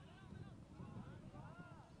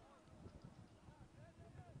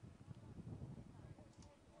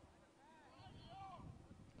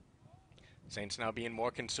 Saints now being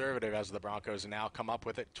more conservative as the Broncos now come up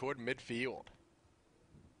with it toward midfield.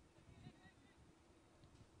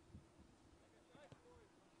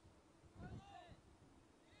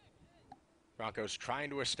 Broncos trying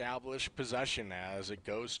to establish possession as it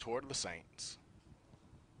goes toward the Saints.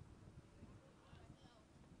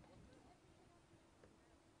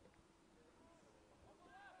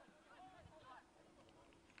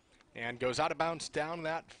 And goes out of bounds down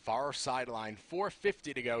that far sideline.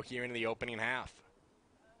 4:50 to go here in the opening half.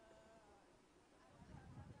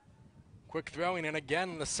 Quick throwing, and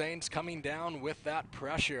again the Saints coming down with that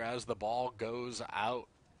pressure as the ball goes out.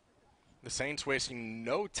 The Saints wasting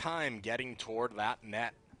no time getting toward that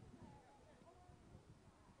net.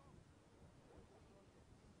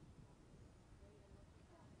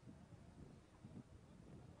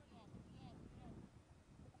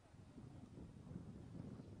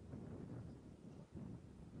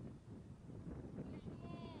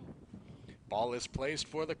 Ball is placed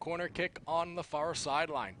for the corner kick on the far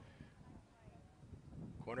sideline.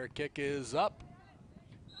 Corner kick is up.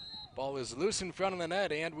 Ball is loose in front of the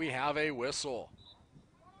net, and we have a whistle.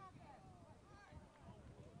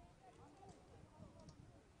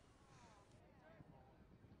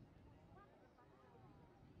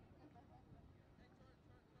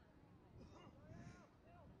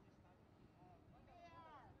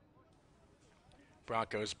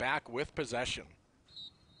 Broncos back with possession.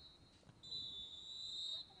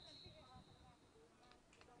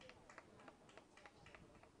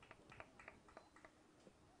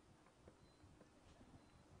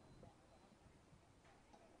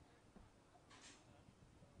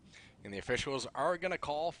 And the officials are going to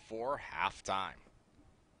call for halftime.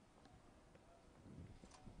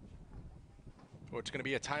 Or it's going to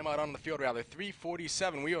be a timeout on the field, rather.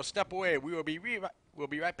 3:47. We will step away. We'll be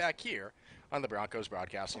right back here on the Broncos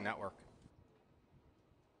Broadcasting Network.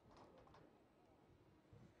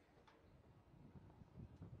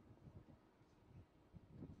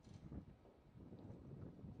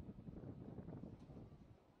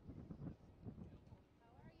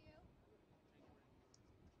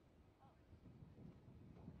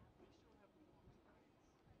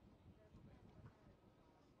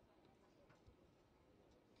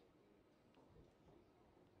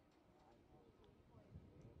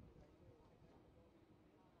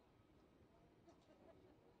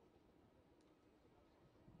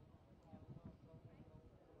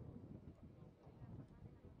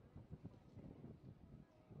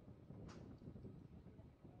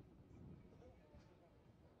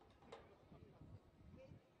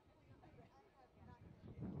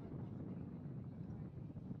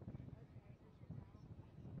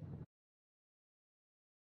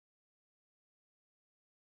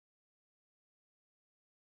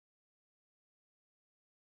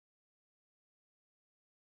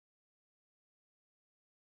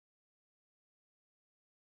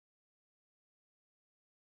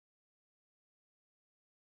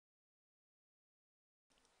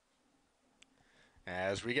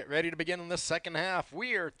 As we get ready to begin the second half,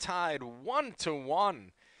 we are tied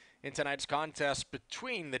 1-1 in tonight's contest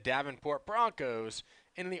between the Davenport Broncos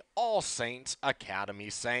and the All Saints Academy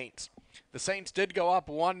Saints. The Saints did go up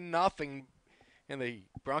 1-0, and the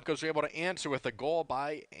Broncos were able to answer with a goal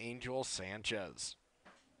by Angel Sanchez.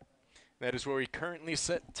 That is where we currently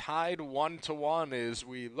sit, tied 1-1 as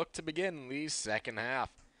we look to begin the second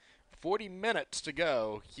half. 40 minutes to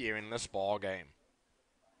go here in this ball game.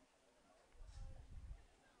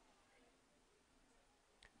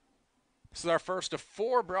 This is our first of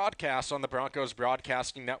 4 broadcasts on the Broncos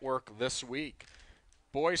Broadcasting Network this week.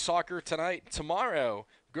 Boys soccer tonight. Tomorrow,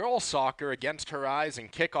 girls soccer against Horizon.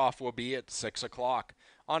 Kickoff will be at 6 o'clock.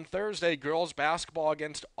 On Thursday, girls basketball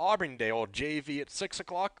against Auburndale. JV at 6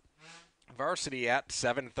 o'clock. Varsity at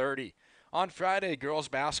 7:30. On Friday, girls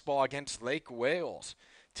basketball against Lake Wales.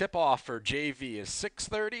 Tip-off for JV is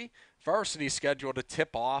 6:30. Varsity scheduled to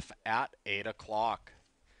tip off at 8 o'clock.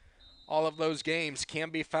 All of those games can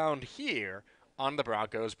be found here on the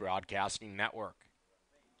Broncos Broadcasting Network.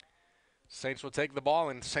 Saints will take the ball,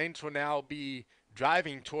 and Saints will now be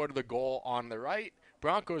driving toward the goal on the right.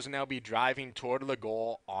 Broncos will now be driving toward the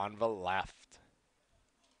goal on the left.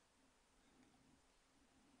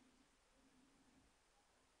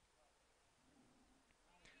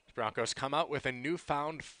 The Broncos come out with a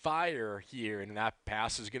newfound fire here, and that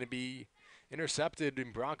pass is going to be intercepted,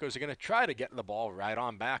 and Broncos are going to try to get the ball right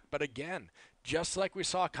on back. But again, just like we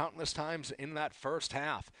saw countless times in that first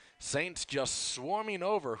half, Saints just swarming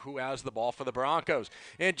over who has the ball for the Broncos.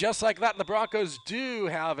 And just like that, the Broncos do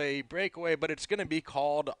have a breakaway, but it's going to be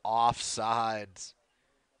called offsides.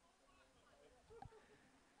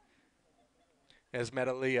 As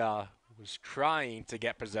Medalia was trying to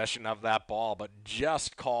get possession of that ball, but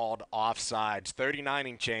just called offsides. 39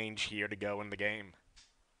 and change here to go in the game.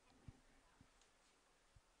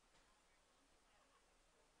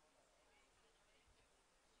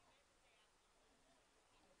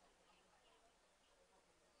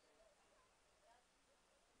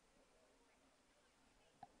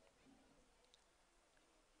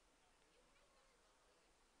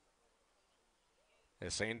 The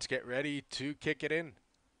Saints get ready to kick it in.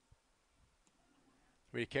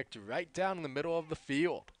 We kicked right down in the middle of the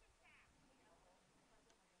field.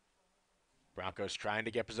 Broncos trying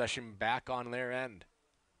to get possession back on their end.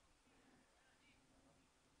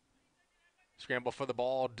 Scramble for the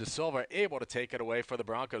ball. De Silva able to take it away for the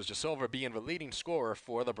Broncos. De Silva being the leading scorer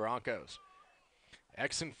for the Broncos.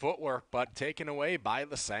 Excellent footwork, but taken away by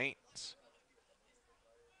the Saints.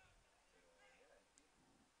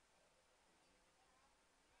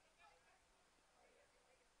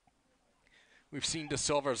 We've seen De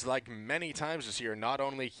Silva's like many times this year, not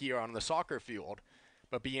only here on the soccer field,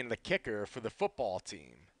 but being the kicker for the football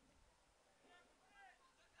team.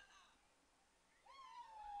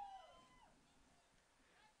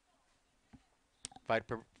 Fight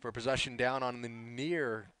for possession down on the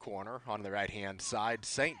near corner on the right-hand side.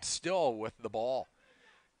 Saints still with the ball.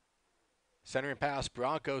 Centering pass,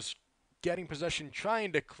 Broncos getting possession,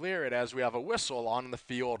 trying to clear it as we have a whistle on the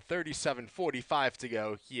field. 37:45 to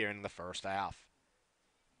go here in the first half.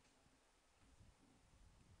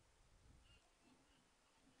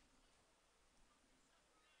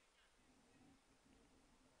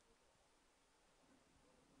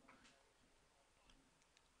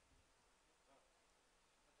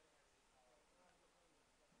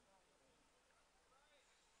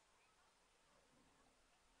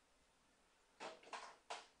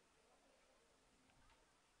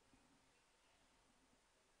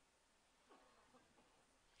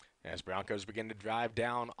 as Broncos begin to drive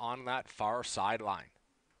down on that far sideline.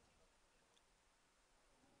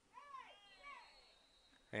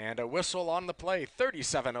 And a whistle on the play,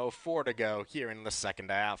 37:04 to go here in the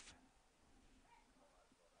second half.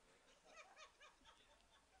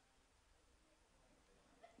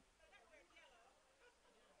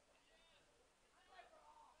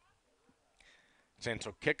 Saints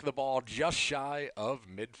will kick the ball just shy of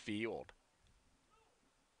midfield.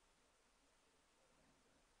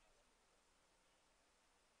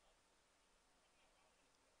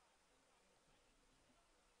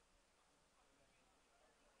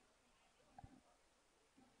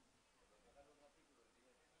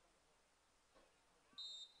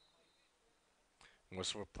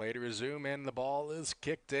 Whistle play to resume, and the ball is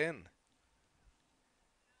kicked in.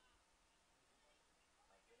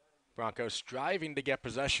 Broncos striving to get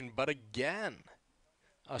possession, but again,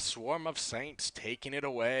 a swarm of Saints taking it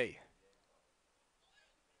away.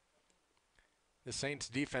 The Saints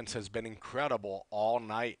defense has been incredible all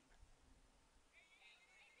night.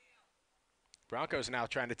 Broncos now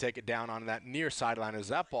trying to take it down on that near sideline as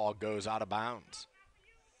that ball goes out of bounds.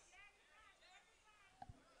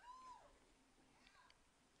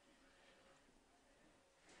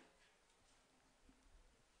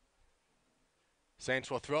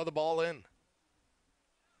 Saints will throw the ball in.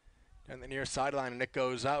 And the near sideline, and it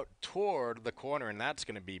goes out toward the corner, and that's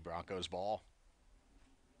going to be Broncos ball.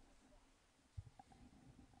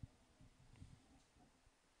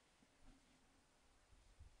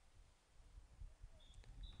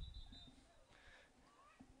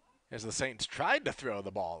 As the Saints tried to throw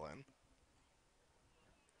the ball in.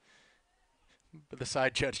 But the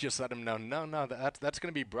side judge just let him know, no, that's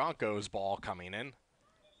going to be Broncos ball coming in.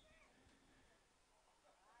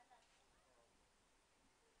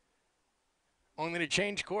 Only to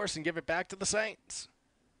change course and give it back to the Saints.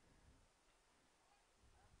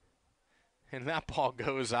 And that ball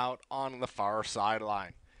goes out on the far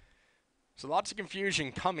sideline. So lots of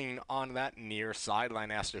confusion coming on that near sideline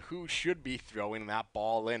as to who should be throwing that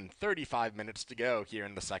ball in. 35 minutes to go here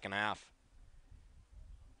in the second half.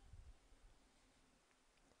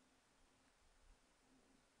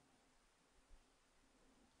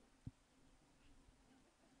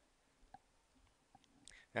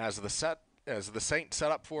 As the Saints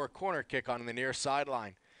set up for a corner kick on the near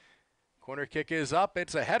sideline. Corner kick is up.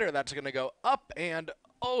 It's a header that's going to go up and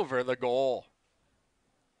over the goal.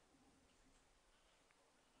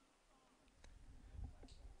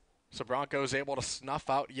 So Broncos able to snuff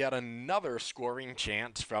out yet another scoring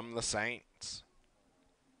chance from the Saints.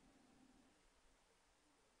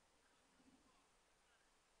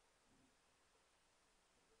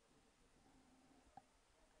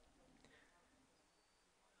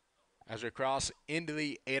 As we cross into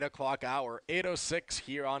the 8 o'clock hour, 8:06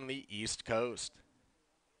 here on the East Coast.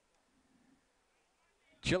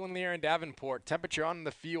 Chill in the air in Davenport. Temperature on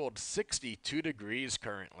the field, 62 degrees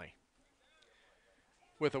currently.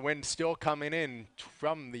 With the wind still coming in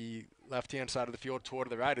from the left-hand side of the field toward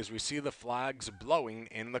the right as we see the flags blowing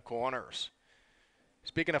in the corners.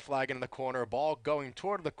 Speaking of flag in the corner, ball going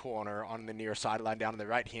toward the corner on the near sideline down on the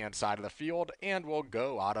right-hand side of the field and will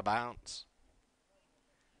go out of bounds.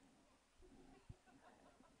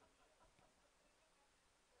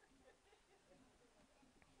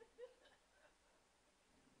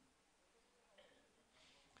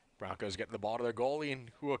 Broncos get the ball to their goalie,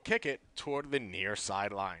 and who will kick it toward the near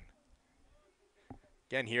sideline.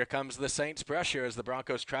 Again, here comes the Saints' pressure as the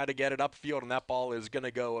Broncos try to get it upfield, and that ball is going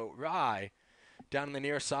to go awry down the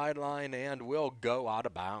near sideline and will go out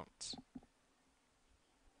of bounds.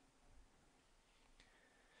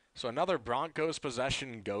 So another Broncos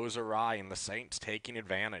possession goes awry, and the Saints taking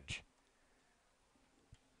advantage.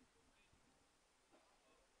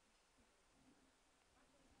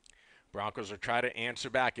 Broncos will try to answer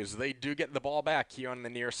back as they do get the ball back here on the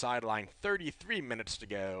near sideline. 33 minutes to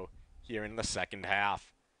go here in the second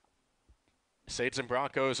half. Saints and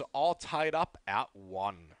Broncos all tied up at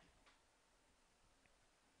 1.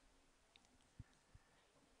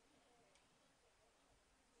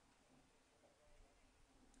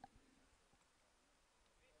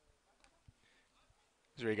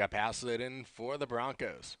 Zariga passes it in for the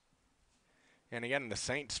Broncos. And again, the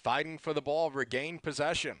Saints fighting for the ball, regain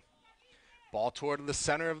possession. Ball toward the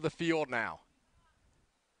center of the field now.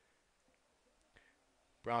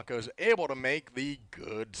 Broncos able to make the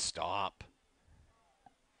good stop.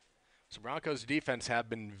 So Broncos defense have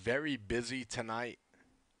been very busy tonight.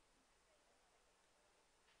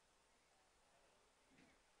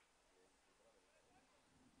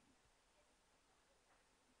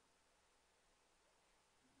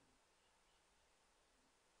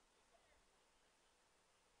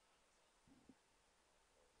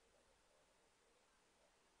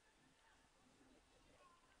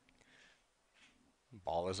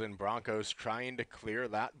 Ball is in. Broncos trying to clear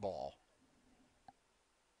that ball.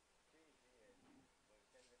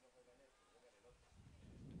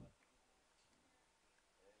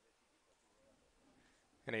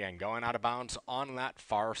 And again, going out of bounds on that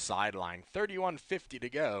far sideline. 31:50 to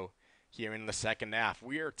go here in the second half.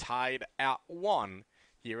 We are tied at 1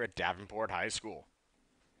 here at Davenport High School.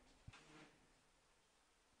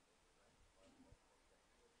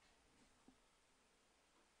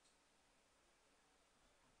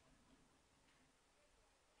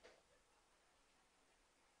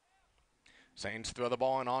 Saints throw the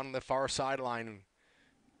ball in on the far sideline,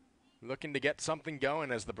 looking to get something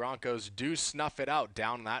going as the Broncos do snuff it out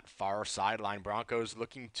down that far sideline. Broncos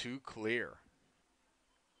looking to clear.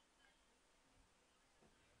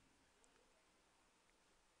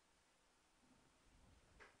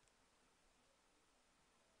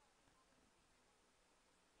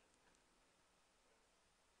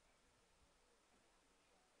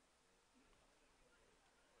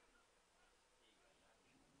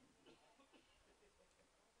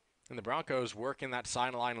 And the Broncos working that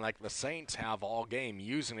sideline like the Saints have all game,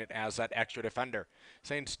 using it as that extra defender.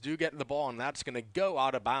 Saints do get the ball, and that's going to go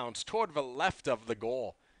out of bounds toward the left of the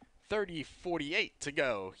goal. 30:48 to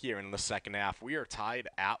go here in the second half. We are tied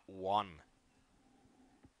at 1.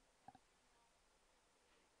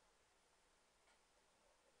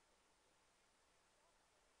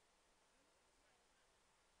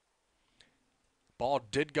 Ball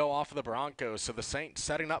did go off of the Broncos, so the Saints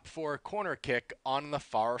setting up for a corner kick on the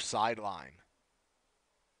far sideline.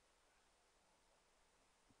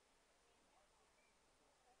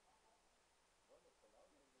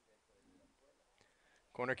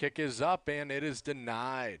 Corner kick is up, and it is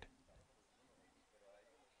denied.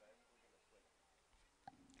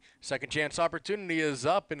 Second chance opportunity is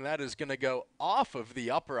up, and that is going to go off of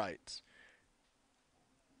the uprights.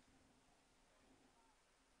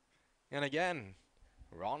 And again,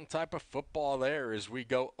 wrong type of football there as we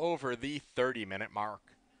go over the 30-minute mark.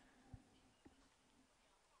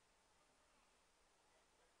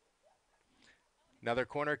 Another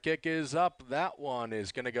corner kick is up. That one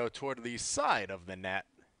is going to go toward the side of the net.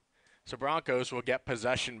 So Broncos will get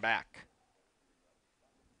possession back.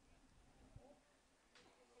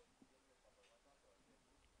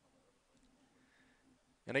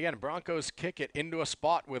 And again, Broncos kick it into a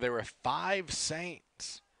spot where there were 5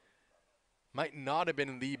 Saints. Might not have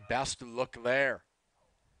been the best look there.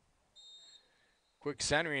 Quick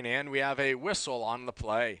centering, and we have a whistle on the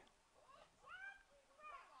play.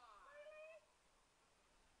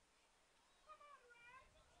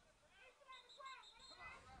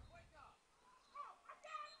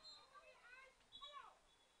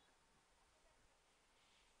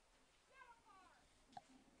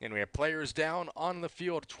 And we have players down on the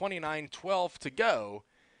field, 29:12 to go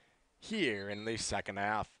here in the second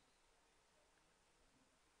half.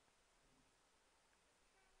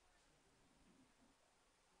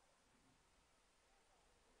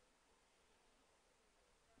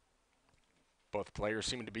 Both players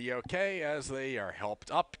seem to be okay as they are helped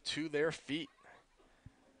up to their feet.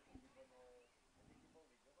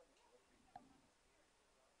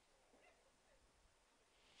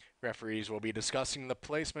 Referees will be discussing the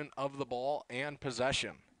placement of the ball and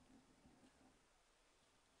possession.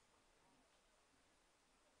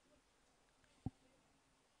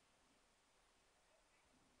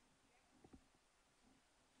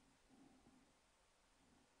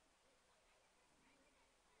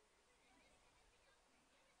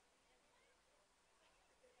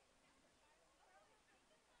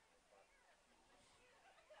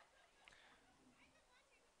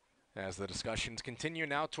 As the discussions continue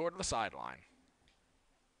now toward the sideline.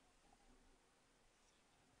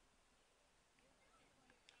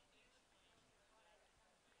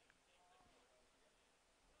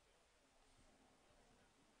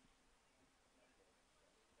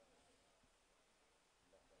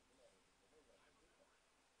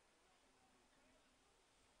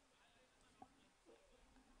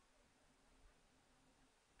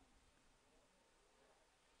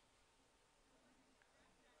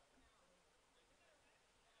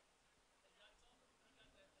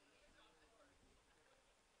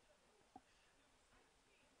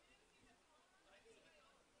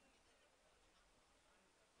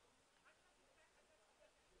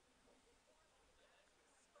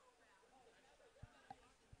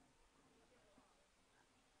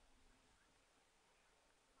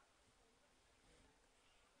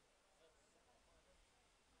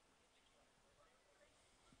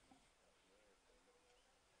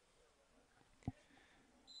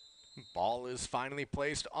 Ball is finally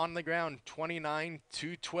placed on the ground,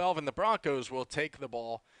 29-12, and the Broncos will take the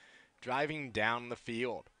ball driving down the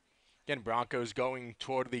field. Again, Broncos going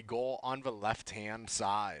toward the goal on the left-hand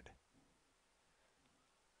side.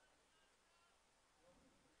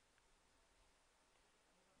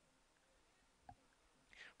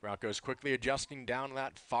 Broncos quickly adjusting down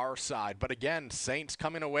that far side. But again, Saints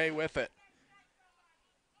coming away with it.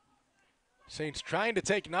 Saints trying to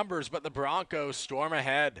take numbers, but the Broncos storm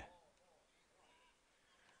ahead.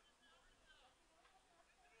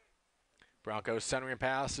 Broncos centering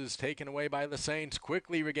pass is taken away by the Saints,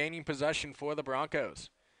 quickly regaining possession for the Broncos.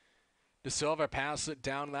 De Silva passes it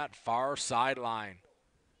down that far sideline.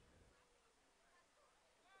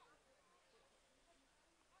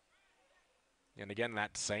 And again,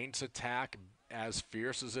 that Saints attack as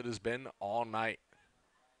fierce as it has been all night.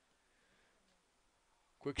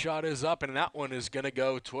 Quick shot is up, and that one is going to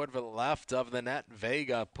go toward the left of the net.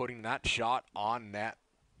 Vega putting that shot on net.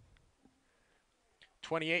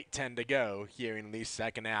 28-10 to go here in the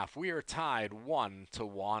second half. We are tied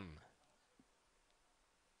 1-1.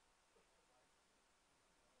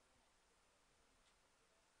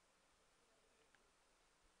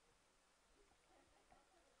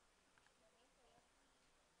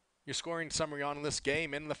 Your scoring summary on this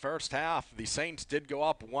game in the first half. The Saints did go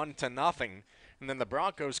up 1-0, and then the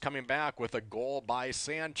Broncos coming back with a goal by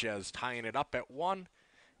Sanchez, tying it up at 1,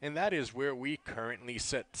 and that is where we currently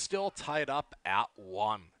sit, still tied up at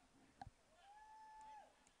 1.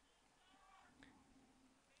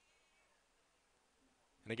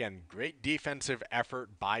 And again, great defensive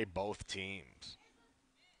effort by both teams.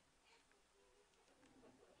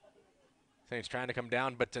 Saints trying to come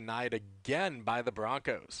down, but denied again by the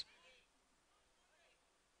Broncos.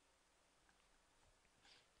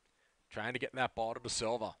 Trying to get that ball to De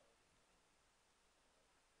Silva.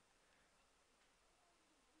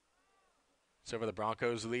 Silva, the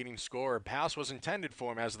Broncos' leading scorer. Pass was intended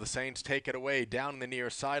for him as the Saints take it away down the near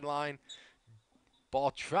sideline.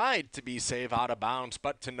 Ball tried to be saved out of bounds,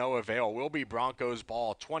 but to no avail. Will be Broncos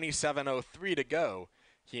ball. 27:03 to go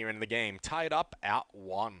here in the game. Tied up at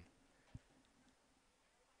 1.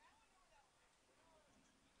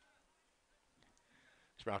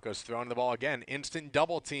 Broncos throwing the ball again. Instant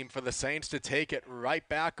double team for the Saints to take it right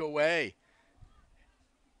back away.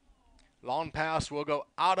 Long pass will go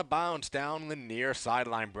out of bounds down the near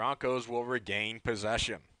sideline. Broncos will regain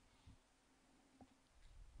possession.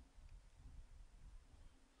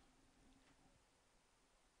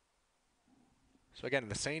 So again,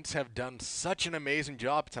 the Saints have done such an amazing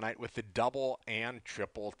job tonight with the double and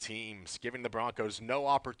triple teams, giving the Broncos no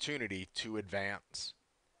opportunity to advance.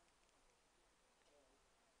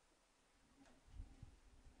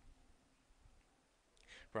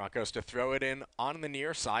 Broncos to throw it in on the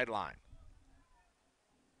near sideline.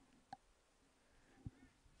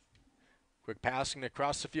 Quick passing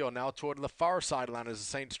across the field now toward the far sideline as the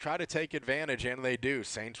Saints try to take advantage, and they do.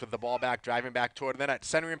 Saints with the ball back, driving back toward the net.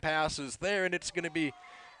 Centering pass is there, and it's going to be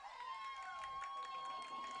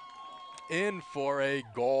in for a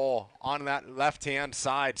goal on that left-hand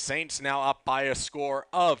side. Saints now up by a score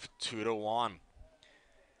of 2-1.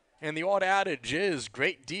 And the old adage is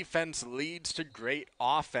great defense leads to great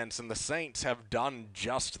offense, and the Saints have done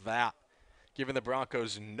just that, giving the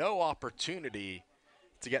Broncos no opportunity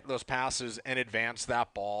to get those passes and advance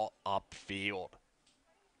that ball upfield.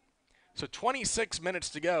 So 26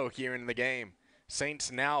 minutes to go here in the game.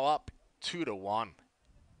 Saints now up 2-1.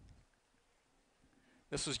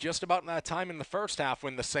 This was just about that time in the first half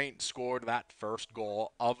when the Saints scored that first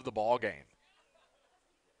goal of the ball game.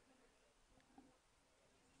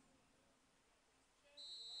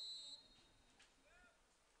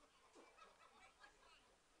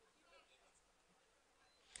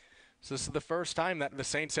 So this is the first time that the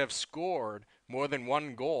Saints have scored more than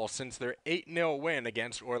one goal since their 8-0 win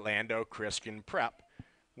against Orlando Christian Prep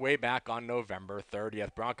way back on November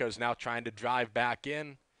 30th. Broncos now trying to drive back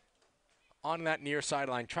in on that near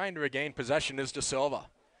sideline. Trying to regain possession is De Silva.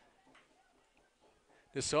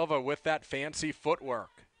 De Silva with that fancy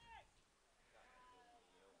footwork.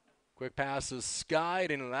 Quick pass is skied,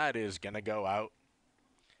 and that is going to go out.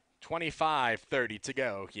 25:30 to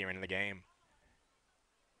go here in the game.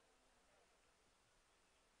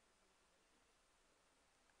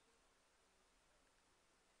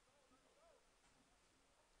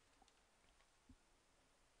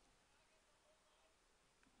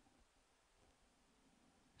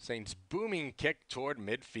 Saints booming kick toward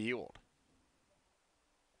midfield.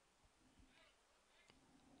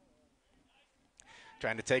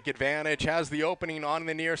 Trying to take advantage, has the opening on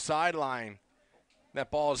the near sideline. That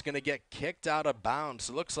ball is going to get kicked out of bounds.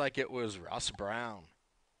 It looks like it was Russ Brown.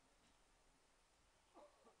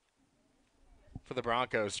 For the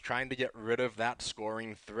Broncos, trying to get rid of that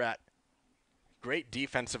scoring threat. Great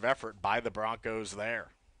defensive effort by the Broncos there,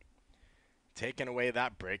 taking away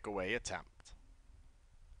that breakaway attempt.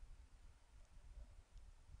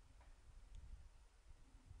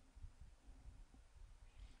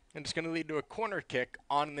 And it's going to lead to a corner kick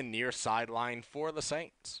on the near sideline for the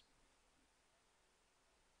Saints.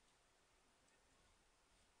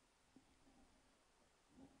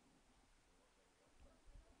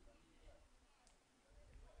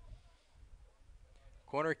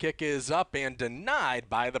 Corner kick is up and denied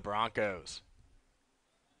by the Broncos.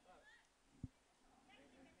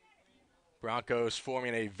 Broncos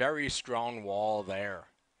forming a very strong wall there.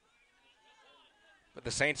 But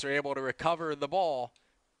the Saints are able to recover the ball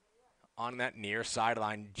on that near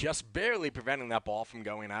sideline, just barely preventing that ball from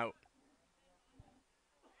going out.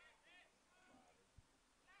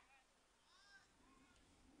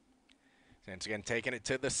 Saints again taking it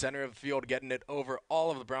to the center of the field, getting it over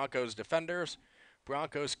all of the Broncos defenders.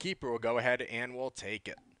 Broncos keeper will go ahead and will take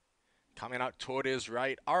it. Coming out toward his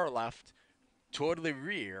right, our left, toward the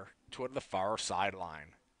rear, toward the far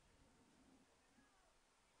sideline.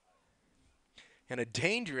 And a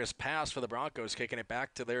dangerous pass for the Broncos, kicking it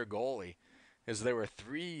back to their goalie, as there were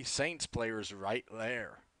 3 Saints players right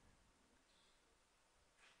there.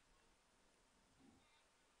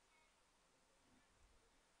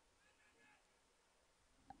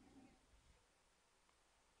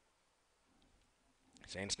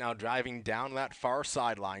 Saints now driving down that far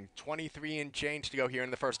sideline. 23 and change to go here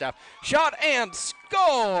in the first half. Shot and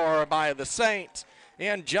score by the Saints.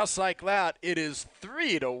 And just like that, it is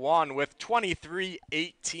 3-1 with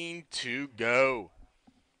 23:18 to go.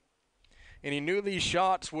 And he knew these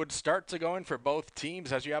shots would start to go in for both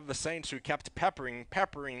teams, as you have the Saints who kept peppering.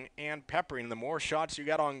 The more shots you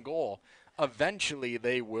get on goal, eventually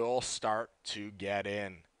they will start to get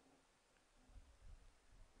in.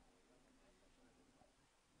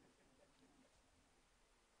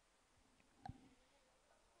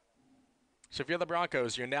 So if you're the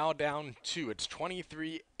Broncos, you're now down 2. It's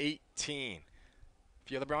 23-18.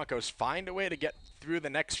 If you're the Broncos, find a way to get through the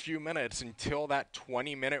next few minutes until that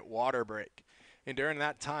 20-minute water break. And during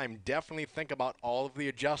that time, definitely think about all of the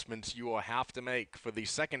adjustments you will have to make for the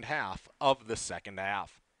second half of the second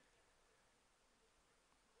half.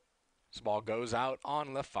 This ball goes out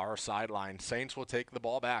on the far sideline. Saints will take the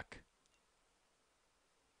ball back.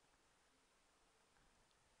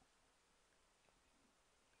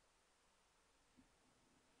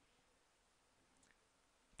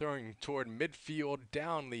 Throwing toward midfield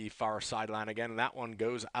down the far sideline again, and that one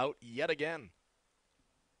goes out yet again.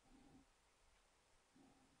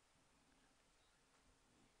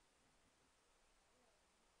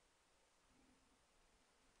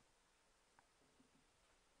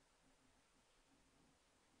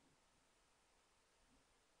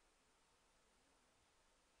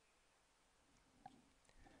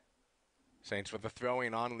 Saints with the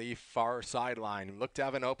throwing on the far sideline. Looked to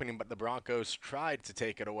have an opening, but the Broncos tried to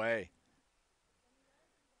take it away.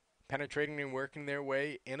 Penetrating and working their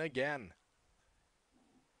way in again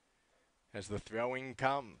as the throwing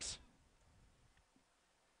comes.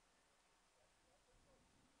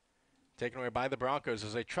 Taken away by the Broncos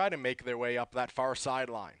as they try to make their way up that far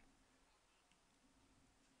sideline.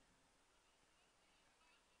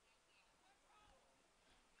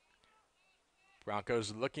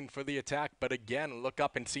 Broncos looking for the attack, but again, look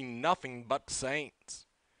up and see nothing but Saints.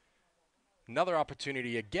 Another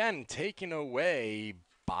opportunity again taken away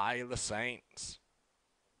by the Saints.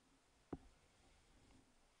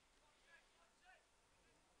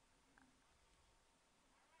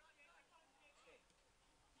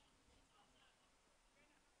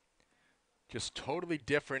 Just totally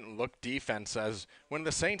different look defense, as when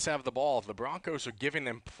the Saints have the ball, the Broncos are giving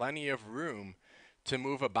them plenty of room to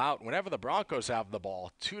move about. Whenever the Broncos have the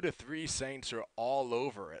ball, 2 to 3 Saints are all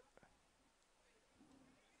over it.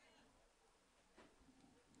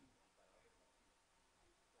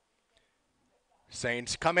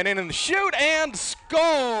 Saints coming in and shoot and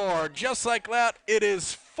score. Just like that, it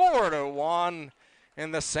is 4-1.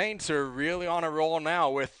 And the Saints are really on a roll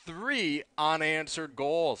now with 3 unanswered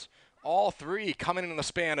goals. All 3 coming in the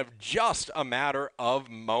span of just a matter of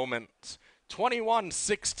moments.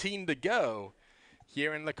 21-16 to go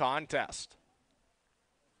here in the contest.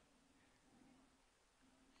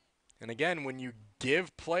 And again, when you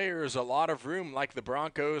give players a lot of room like the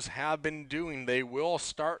Broncos have been doing, they will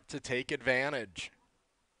start to take advantage.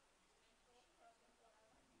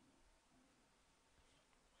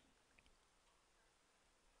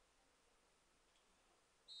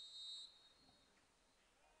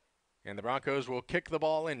 And the Broncos will kick the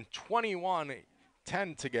ball in. 21-10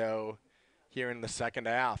 to go here in the second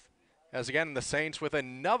half. As again, the Saints with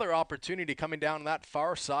another opportunity coming down that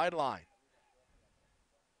far sideline.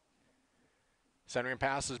 Centering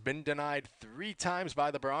pass has been denied 3 times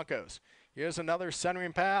by the Broncos. Here's another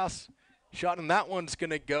centering pass. Shot, and that one's going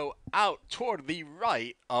to go out toward the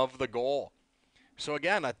right of the goal. So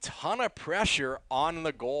again, a ton of pressure on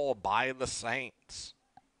the goal by the Saints.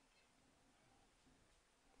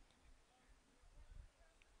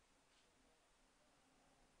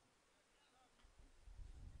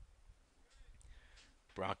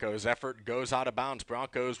 Broncos effort goes out of bounds.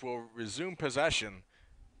 Broncos will resume possession.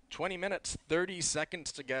 20 minutes, 30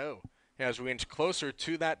 seconds to go as we inch closer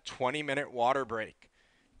to that 20-minute water break.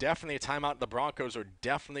 Definitely a timeout the Broncos are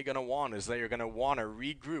definitely going to want, as they are going to want to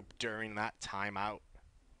regroup during that timeout.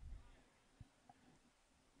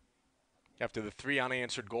 After the 3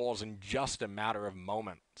 unanswered goals in just a matter of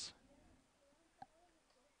moments.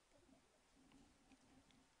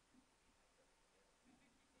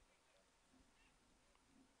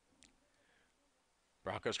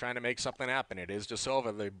 Broncos trying to make something happen. It is De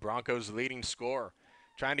Silva, the Broncos' leading scorer.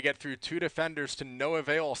 Trying to get through 2 defenders to no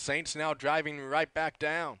avail. Saints now driving right back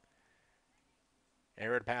down.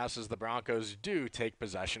 Errant passes, the Broncos do take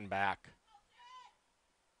possession back.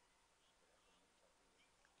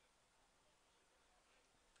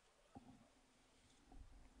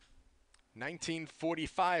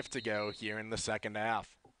 .19:45 to go here in the second half.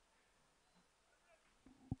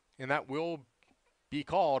 And that will be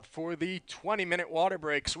called for the 20-minute water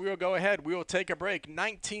break. So we will go ahead. We will take a break.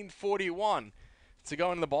 19:41 to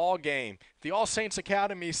go in the ball game. The All Saints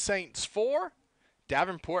Academy Saints 4,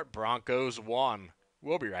 Davenport Broncos 1.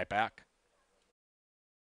 We'll be right back.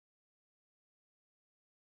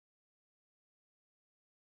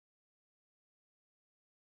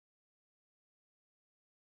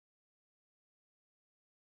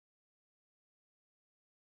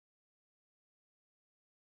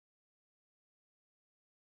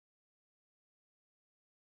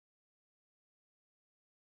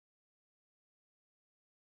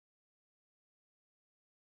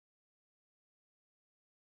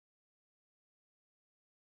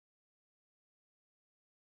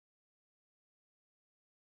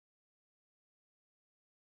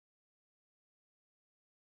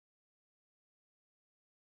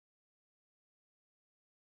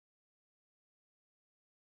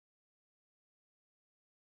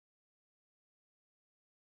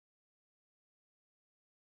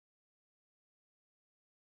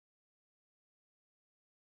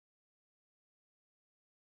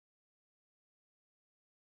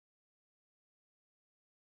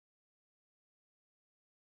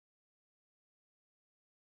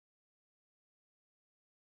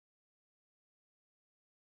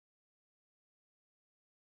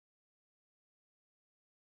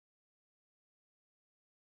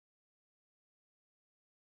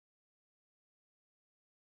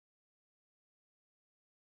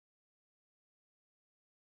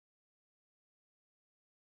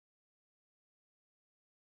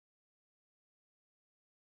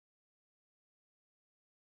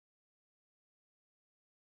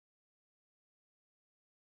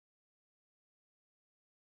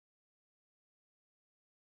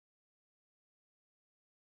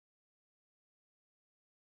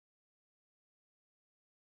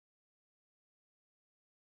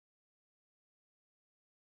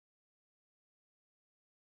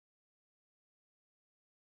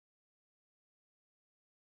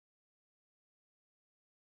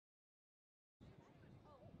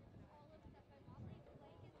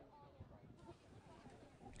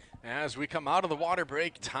 As we come out of the water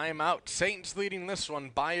break, timeout. Saints leading this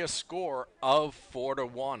one by a score of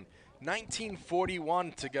 4-1.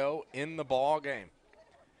 19:41 to go in the ball game.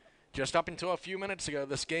 Just up until a few minutes ago,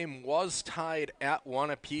 this game was tied at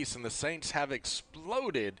 1 apiece, and the Saints have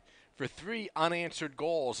exploded for 3 unanswered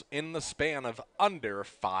goals in the span of under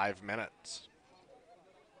 5 minutes.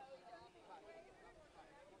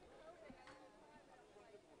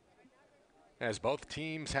 As both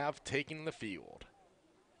teams have taken the field.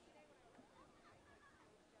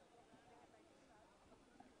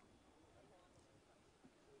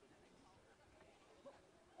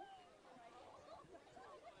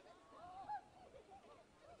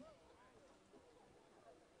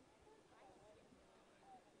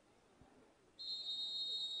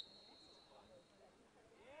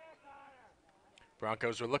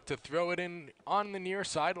 Broncos will look to throw it in on the near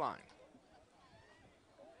sideline.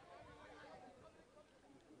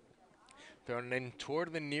 Thrown in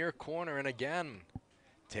toward the near corner, and again,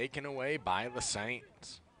 taken away by the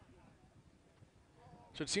Saints.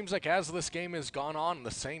 So it seems like as this game has gone on,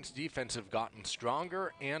 the Saints defense have gotten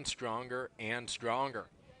stronger and stronger and stronger.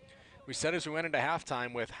 We said as we went into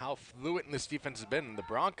halftime with how fluid this defense has been, the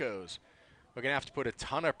Broncos are going to have to put a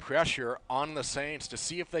ton of pressure on the Saints to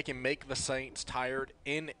see if they can make the Saints tired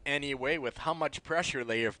in any way with how much pressure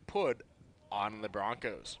they have put on the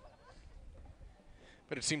Broncos.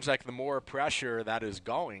 But it seems like the more pressure that is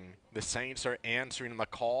going, the Saints are answering the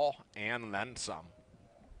call and then some.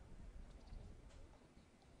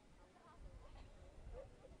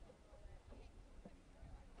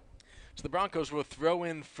 So the Broncos will throw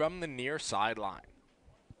in from the near sideline.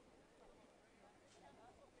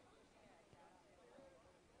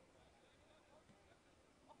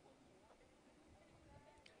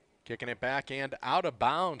 Kicking it back and out of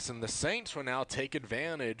bounds, and the Saints will now take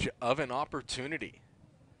advantage of an opportunity.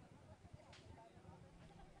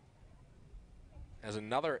 As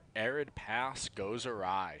another arid pass goes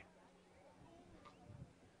awry.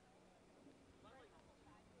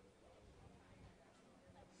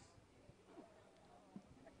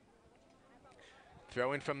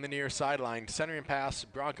 Throwing from the near sideline, centering pass,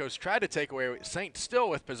 Broncos try to take away, Saints still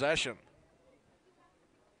with possession.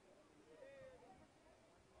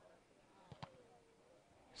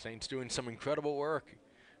 Saints doing some incredible work.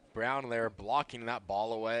 Brown there blocking that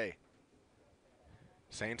ball away.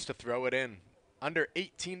 Saints to throw it in. Under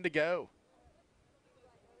 18 to go.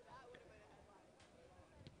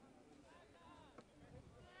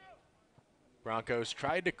 Broncos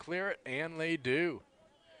tried to clear it, and they do.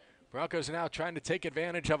 Broncos now trying to take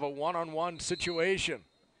advantage of a one-on-one situation.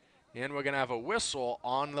 And we're going to have a whistle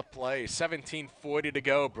on the play. 17:40 to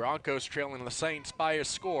go. Broncos trailing the Saints by a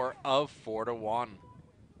score of 4-1.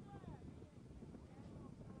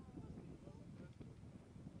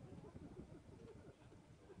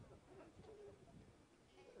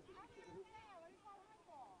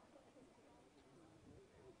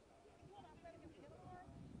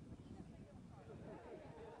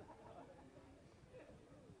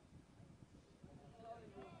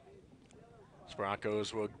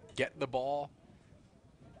 Broncos will get the ball.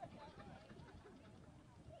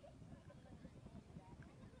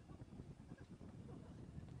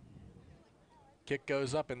 Kick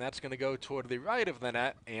goes up, and that's going to go toward the right of the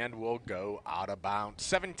net and will go out of bounds.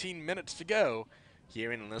 17 minutes to go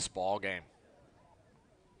here in this ball game.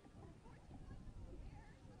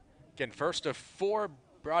 Again, first of 4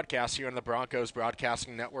 broadcasts here on the Broncos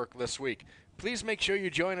Broadcasting Network this week. Please make sure you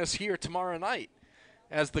join us here tomorrow night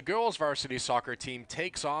as the girls varsity soccer team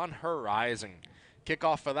takes on Horizon.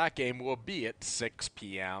 Kickoff for that game will be at 6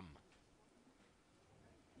 p.m.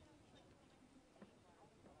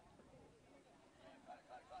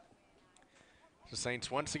 The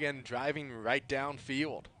Saints once again driving right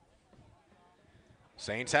downfield.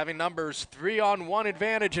 Saints having numbers, 3-on-1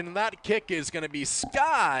 advantage, and that kick is going to be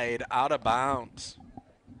skied out of bounds.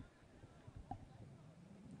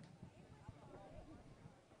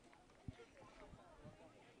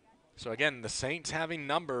 So again, the Saints having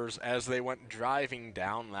numbers as they went driving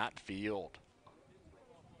down that field.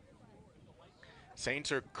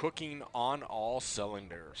 Saints are cooking on all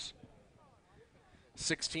cylinders.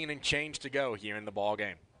 16 and change to go here in the ball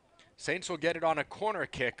game. Saints will get it on a corner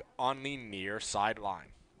kick on the near sideline.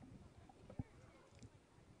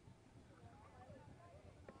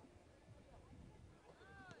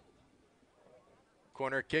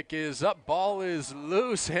 Corner kick is up, ball is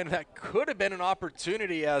loose, and that could have been an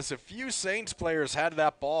opportunity as a few Saints players had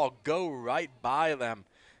that ball go right by them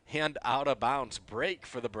and out of bounds. Break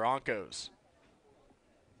for the Broncos.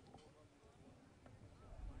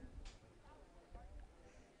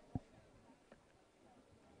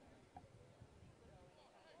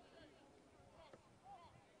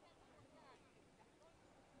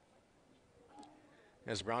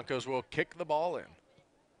 As Broncos will kick the ball in.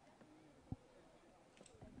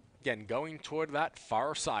 Again, going toward that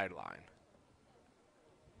far sideline.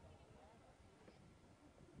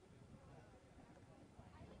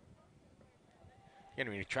 Again,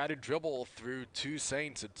 when you try to dribble through 2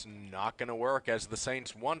 Saints, it's not going to work as the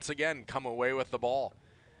Saints once again come away with the ball.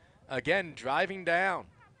 Again, driving down.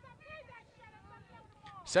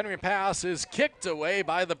 Centering pass is kicked away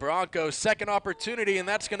by the Broncos. Second opportunity, and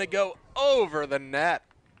that's going to go over the net.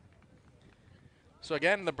 So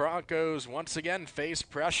again, the Broncos once again face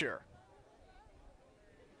pressure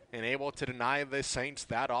and able to deny the Saints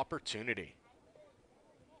that opportunity.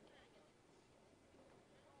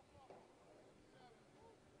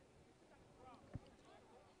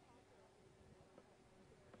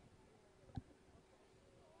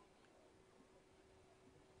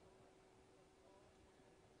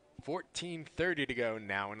 $14:30 to go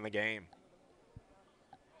now in the game.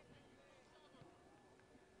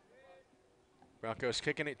 Broncos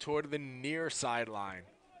kicking it toward the near sideline.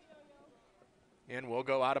 and will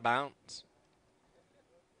go out of bounds.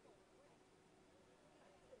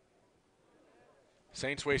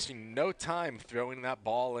 Saints wasting no time throwing that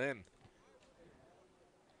ball in.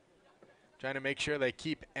 Trying to make sure they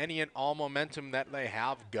keep any and all momentum that they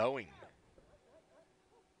have going.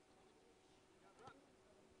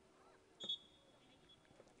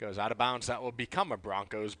 Goes out of bounds. That will become a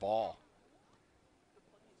Broncos ball.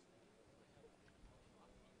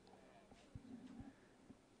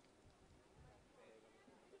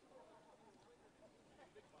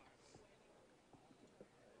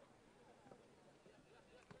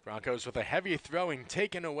 Broncos with a heavy throwing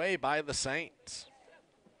taken away by the Saints.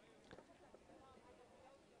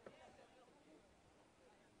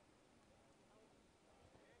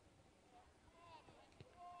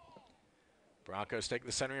 Broncos take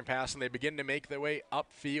the centering pass and they begin to make their way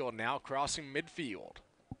upfield, now crossing midfield.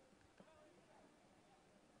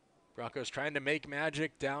 Broncos trying to make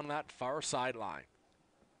magic down that far sideline.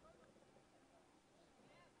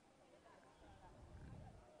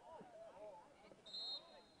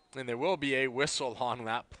 And there will be a whistle on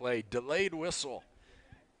that play, delayed whistle,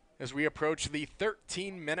 as we approach the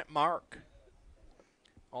 13-minute mark.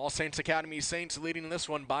 All Saints Academy Saints leading this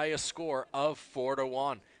one by a score of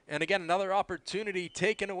 4-1. And again, another opportunity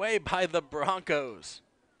taken away by the Broncos.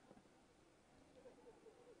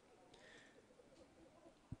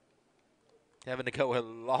 Having to go a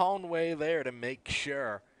long way there to make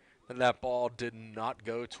sure that that ball did not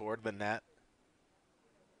go toward the net.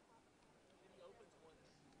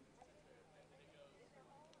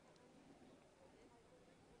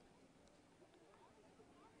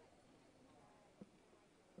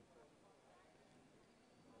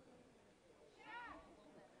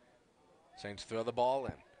 Saints throw the ball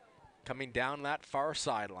in. Coming down that far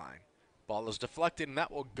sideline. Ball is deflected and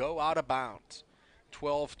that will go out of bounds.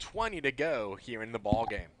 12:20 to go here in the ball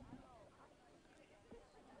game.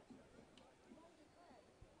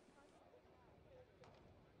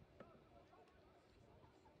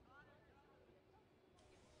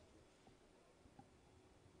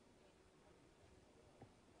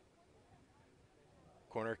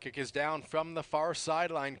 Corner kick is down from the far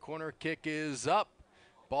sideline. Corner kick is up.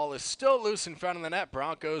 Ball is still loose in front of the net.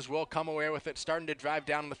 Broncos will come away with it, starting to drive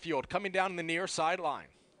down the field. Coming down the near sideline.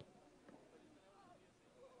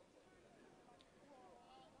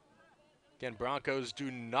 Again, Broncos do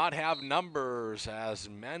not have numbers as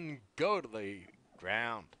men go to the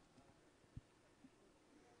ground.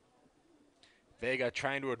 Vega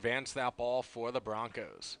trying to advance that ball for the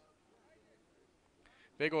Broncos.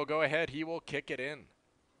 Vega will go ahead. He will kick it in.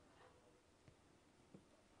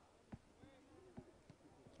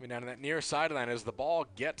 Coming down to that near sideline as the ball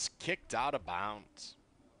gets kicked out of bounds.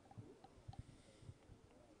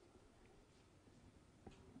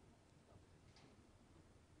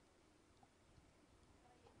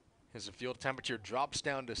 As the field temperature drops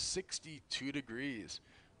down to 62 degrees.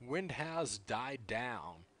 Wind has died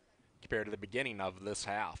down compared to the beginning of this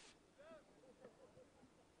half.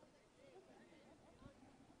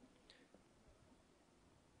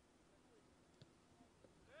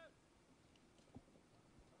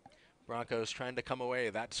 Broncos trying to come away.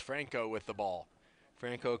 That's Franco with the ball.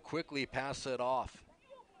 Franco quickly passes it off.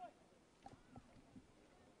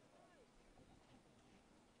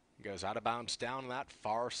 Goes out of bounds down that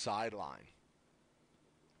far sideline.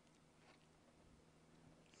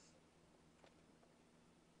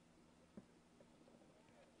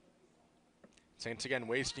 Saints again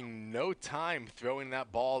wasting no time throwing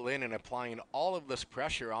that ball in and applying all of this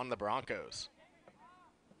pressure on the Broncos.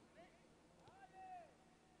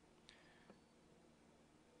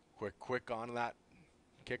 Quick on that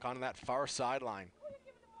kick on that far sideline.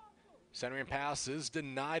 Centering pass is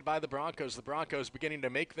denied by the Broncos. The Broncos beginning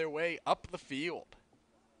to make their way up the field.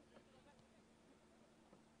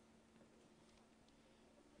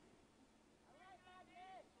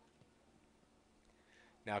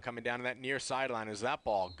 Now coming down to that near sideline as that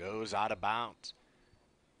ball goes out of bounds.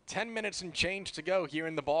 10 minutes and change to go here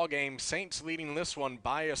in the ball game. Saints leading this one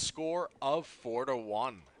by a score of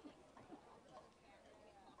 4-1.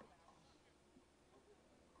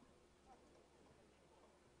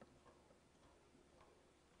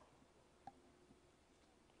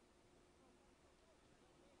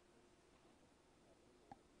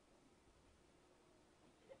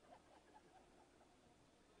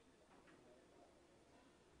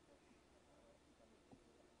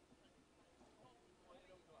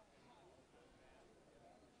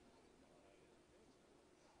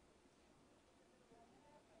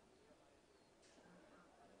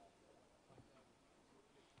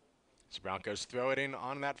 So Broncos throw it in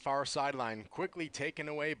on that far sideline, quickly taken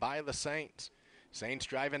away by the Saints. Saints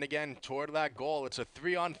driving again toward that goal. It's a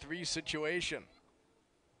 3-on-3 situation.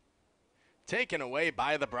 Taken away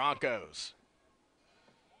by the Broncos.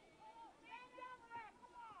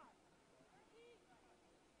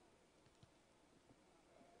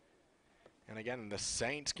 And again, the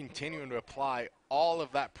Saints continuing to apply all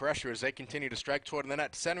of that pressure as they continue to strike toward the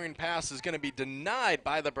net. Centering pass is going to be denied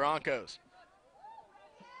by the Broncos.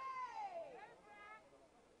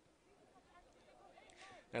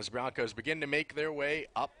 As Broncos begin to make their way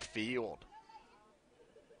upfield.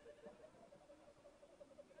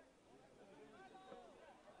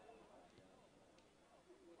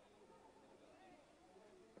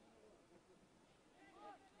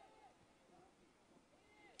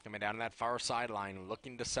 Coming down that far sideline,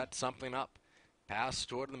 looking to set something up. Pass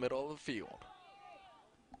toward the middle of the field.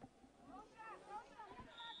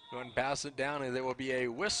 Going to pass it down, and there will be a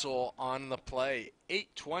whistle on the play.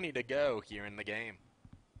 8:20 to go here in the game.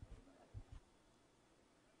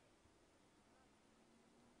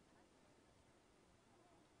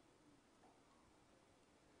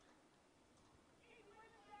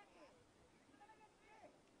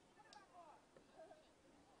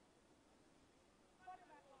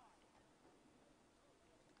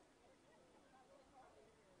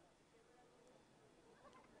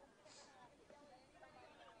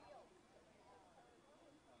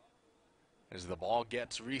 As the ball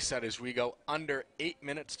gets reset as we go under 8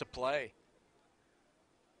 minutes to play.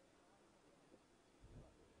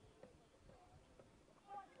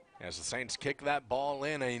 As the Saints kick that ball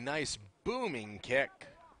in, a nice booming kick.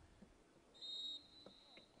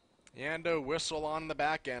 And a whistle on the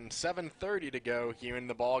back end. 7:30 to go here in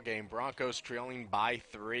the ball game. Broncos trailing by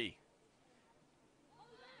 3.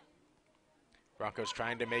 Broncos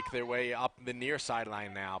trying to make their way up the near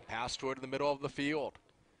sideline now. Pass toward the middle of the field.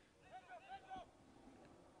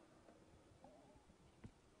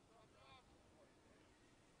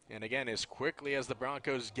 And again, as quickly as the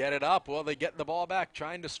Broncos get it up, well, they get the ball back,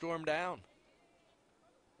 trying to storm down.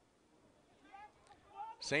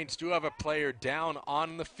 Saints do have a player down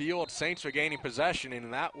on the field. Saints are gaining possession,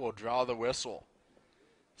 and that will draw the whistle.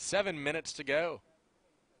 7 minutes to go.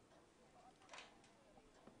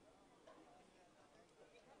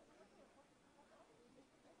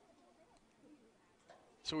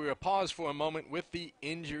 So we will pause for a moment with the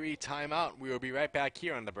injury timeout. We will be right back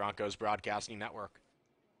here on the Broncos Broadcasting Network.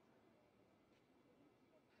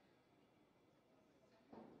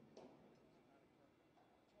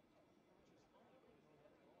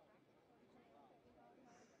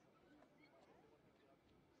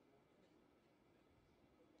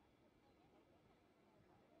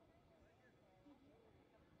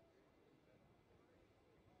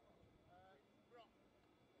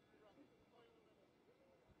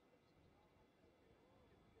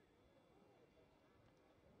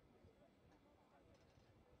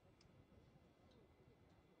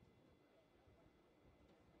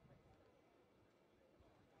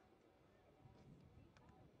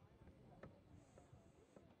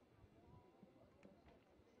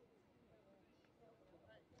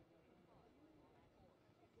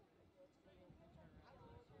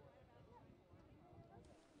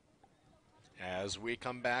 As we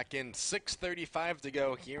come back in, 6:35 to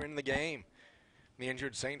go here in the game. The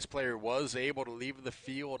injured Saints player was able to leave the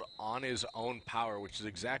field on his own power, which is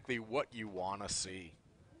exactly what you want to see.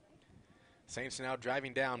 Saints now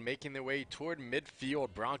driving down, making their way toward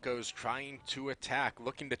midfield. Broncos trying to attack,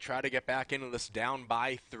 looking to try to get back into this down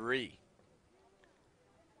by 3.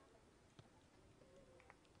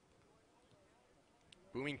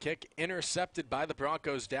 Booming kick intercepted by the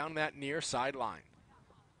Broncos down that near sideline.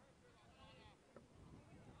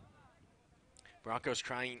 Broncos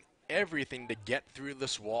trying everything to get through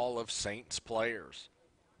this wall of Saints players.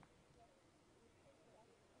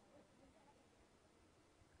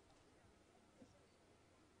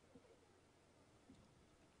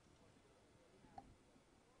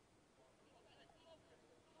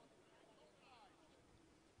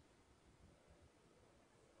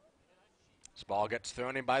 This ball gets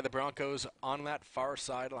thrown in by the Broncos on that far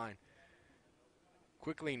sideline.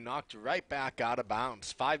 Quickly knocked right back out of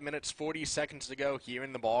bounds. 5 minutes, 40 seconds to go here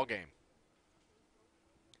in the ball game.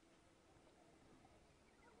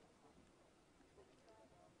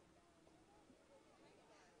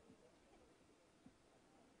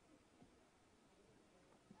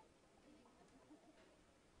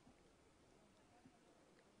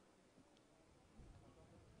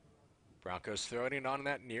 Broncos throwing it on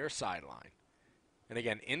that near sideline. And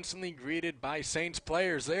again, instantly greeted by Saints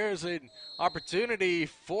players. There's an opportunity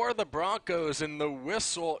for the Broncos, and the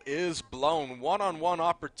whistle is blown. One-on-one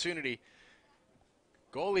opportunity.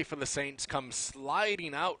 Goalie for the Saints comes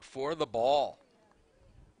sliding out for the ball.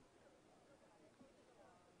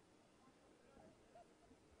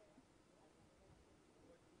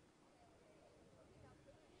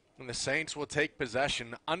 And the Saints will take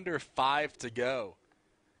possession, under 5 to go.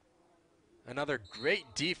 Another great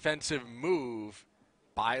defensive move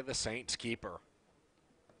by the Saints keeper.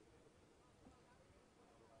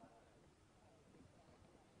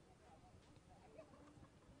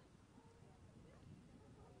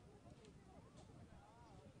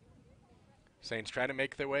 Saints try to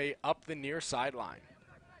make their way up the near sideline.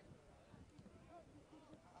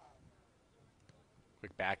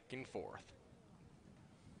 Quick back and forth.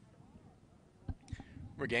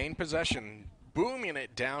 Regain possession, booming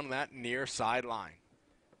it down that near sideline.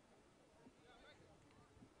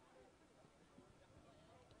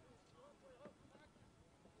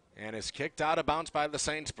 And is kicked out of bounds by the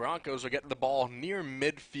Saints. Broncos will get the ball near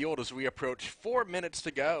midfield as we approach 4 minutes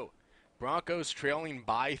to go. Broncos trailing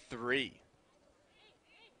by 3.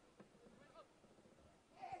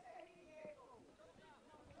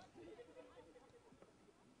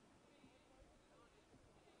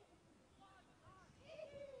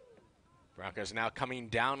 Broncos now coming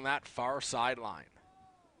down that far sideline.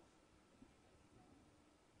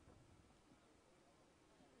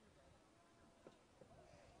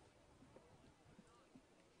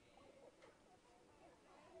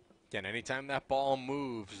 Again, anytime that ball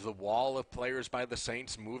moves, the wall of players by the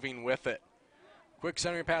Saints moving with it. Quick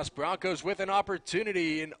centering pass, Broncos with an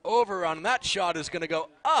opportunity, and over on that shot is going to go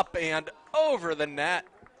up and over the net.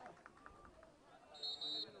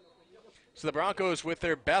 So the Broncos with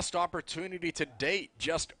their best opportunity to date,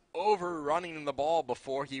 just overrunning the ball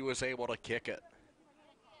before he was able to kick it.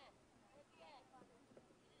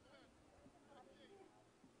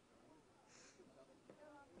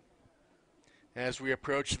 As we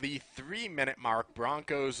approach the 3-minute mark,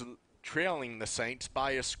 Broncos trailing the Saints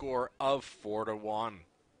by a score of 4-1.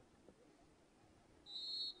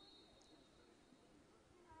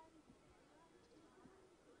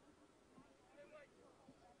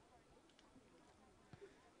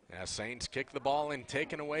 As Saints kick the ball and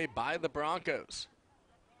taken away by the Broncos.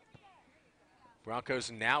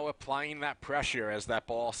 Broncos now applying that pressure as that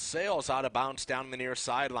ball sails out of bounds down the near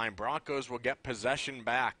sideline. Broncos will get possession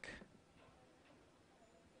back.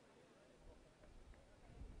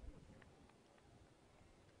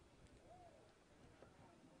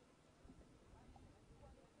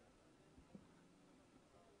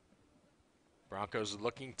 Broncos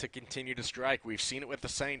looking to continue to strike. We've seen it with the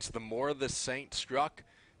Saints. The more the Saints struck,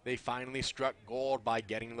 they finally struck gold by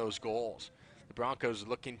getting those goals. The Broncos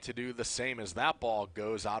looking to do the same as that ball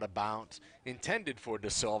goes out of bounds. Intended for De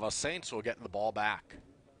Silva. Saints will get the ball back.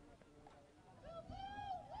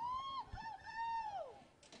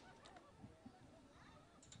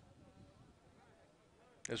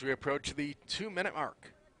 As we approach the 2-minute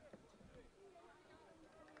mark.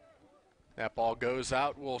 That ball goes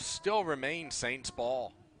out, will still remain Saints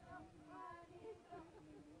ball.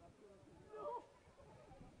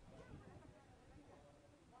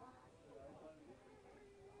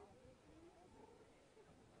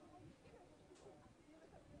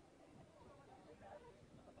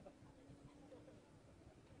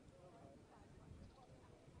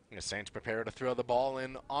 The Saints prepare to throw the ball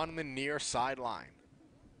in on the near sideline.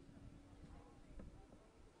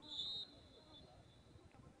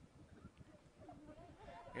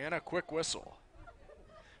 And a quick whistle.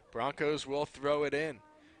 Broncos will throw it in,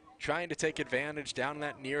 trying to take advantage down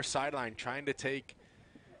that near sideline, trying to take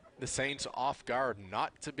the Saints off guard,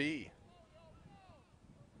 not to be.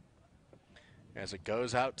 As it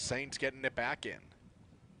goes out, Saints getting it back in.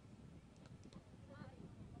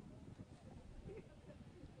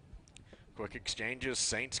 Quick exchanges,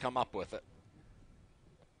 Saints come up with it.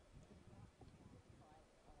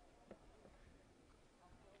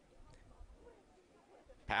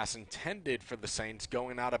 Pass intended for the Saints,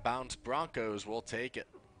 going out of bounds. Broncos will take it.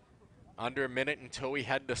 Under a minute until we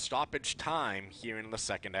head to stoppage time here in the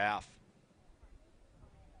second half.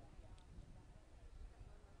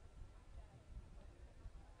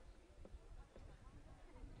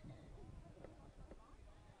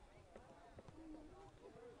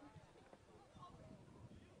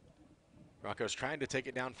 Broncos trying to take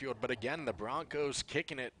it downfield, but again, the Broncos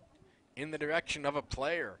kicking it in the direction of a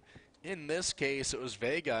player. In this case, it was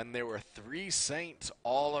Vega, and there were 3 Saints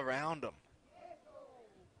all around him.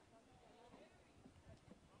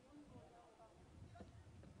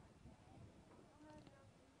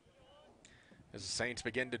 As the Saints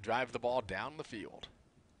begin to drive the ball down the field.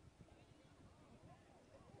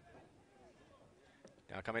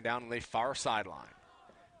 Now coming down the far sideline.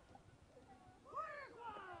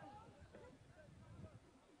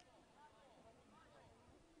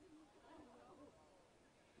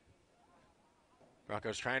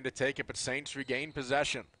 Broncos trying to take it, but Saints regain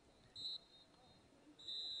possession.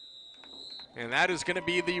 And that is going to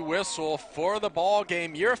be the whistle for the ball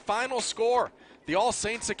game. Your final score, the All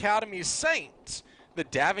Saints Academy Saints, the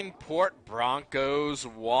Davenport Broncos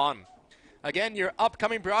 1. Again, your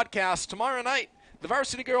upcoming broadcast tomorrow night, the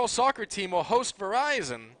varsity girls soccer team will host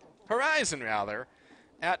Horizon,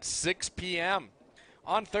 at 6 p.m.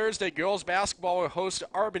 On Thursday, girls basketball will host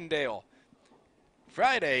Arbandale.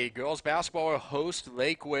 Friday, girls basketball will host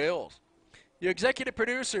Lake Wales. Your executive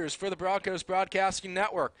producers for the Broncos Broadcasting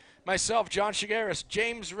Network, myself, John Shigaris,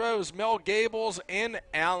 James Rose, Mel Gables, and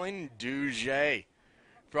Alan Duget.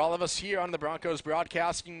 For all of us here on the Broncos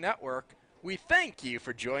Broadcasting Network, we thank you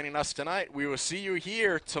for joining us tonight. We will see you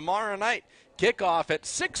here tomorrow night. Kickoff at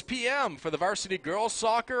 6 p.m. for the varsity girls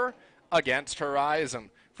soccer against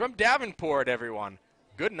Horizon. From Davenport, everyone,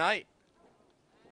 good night.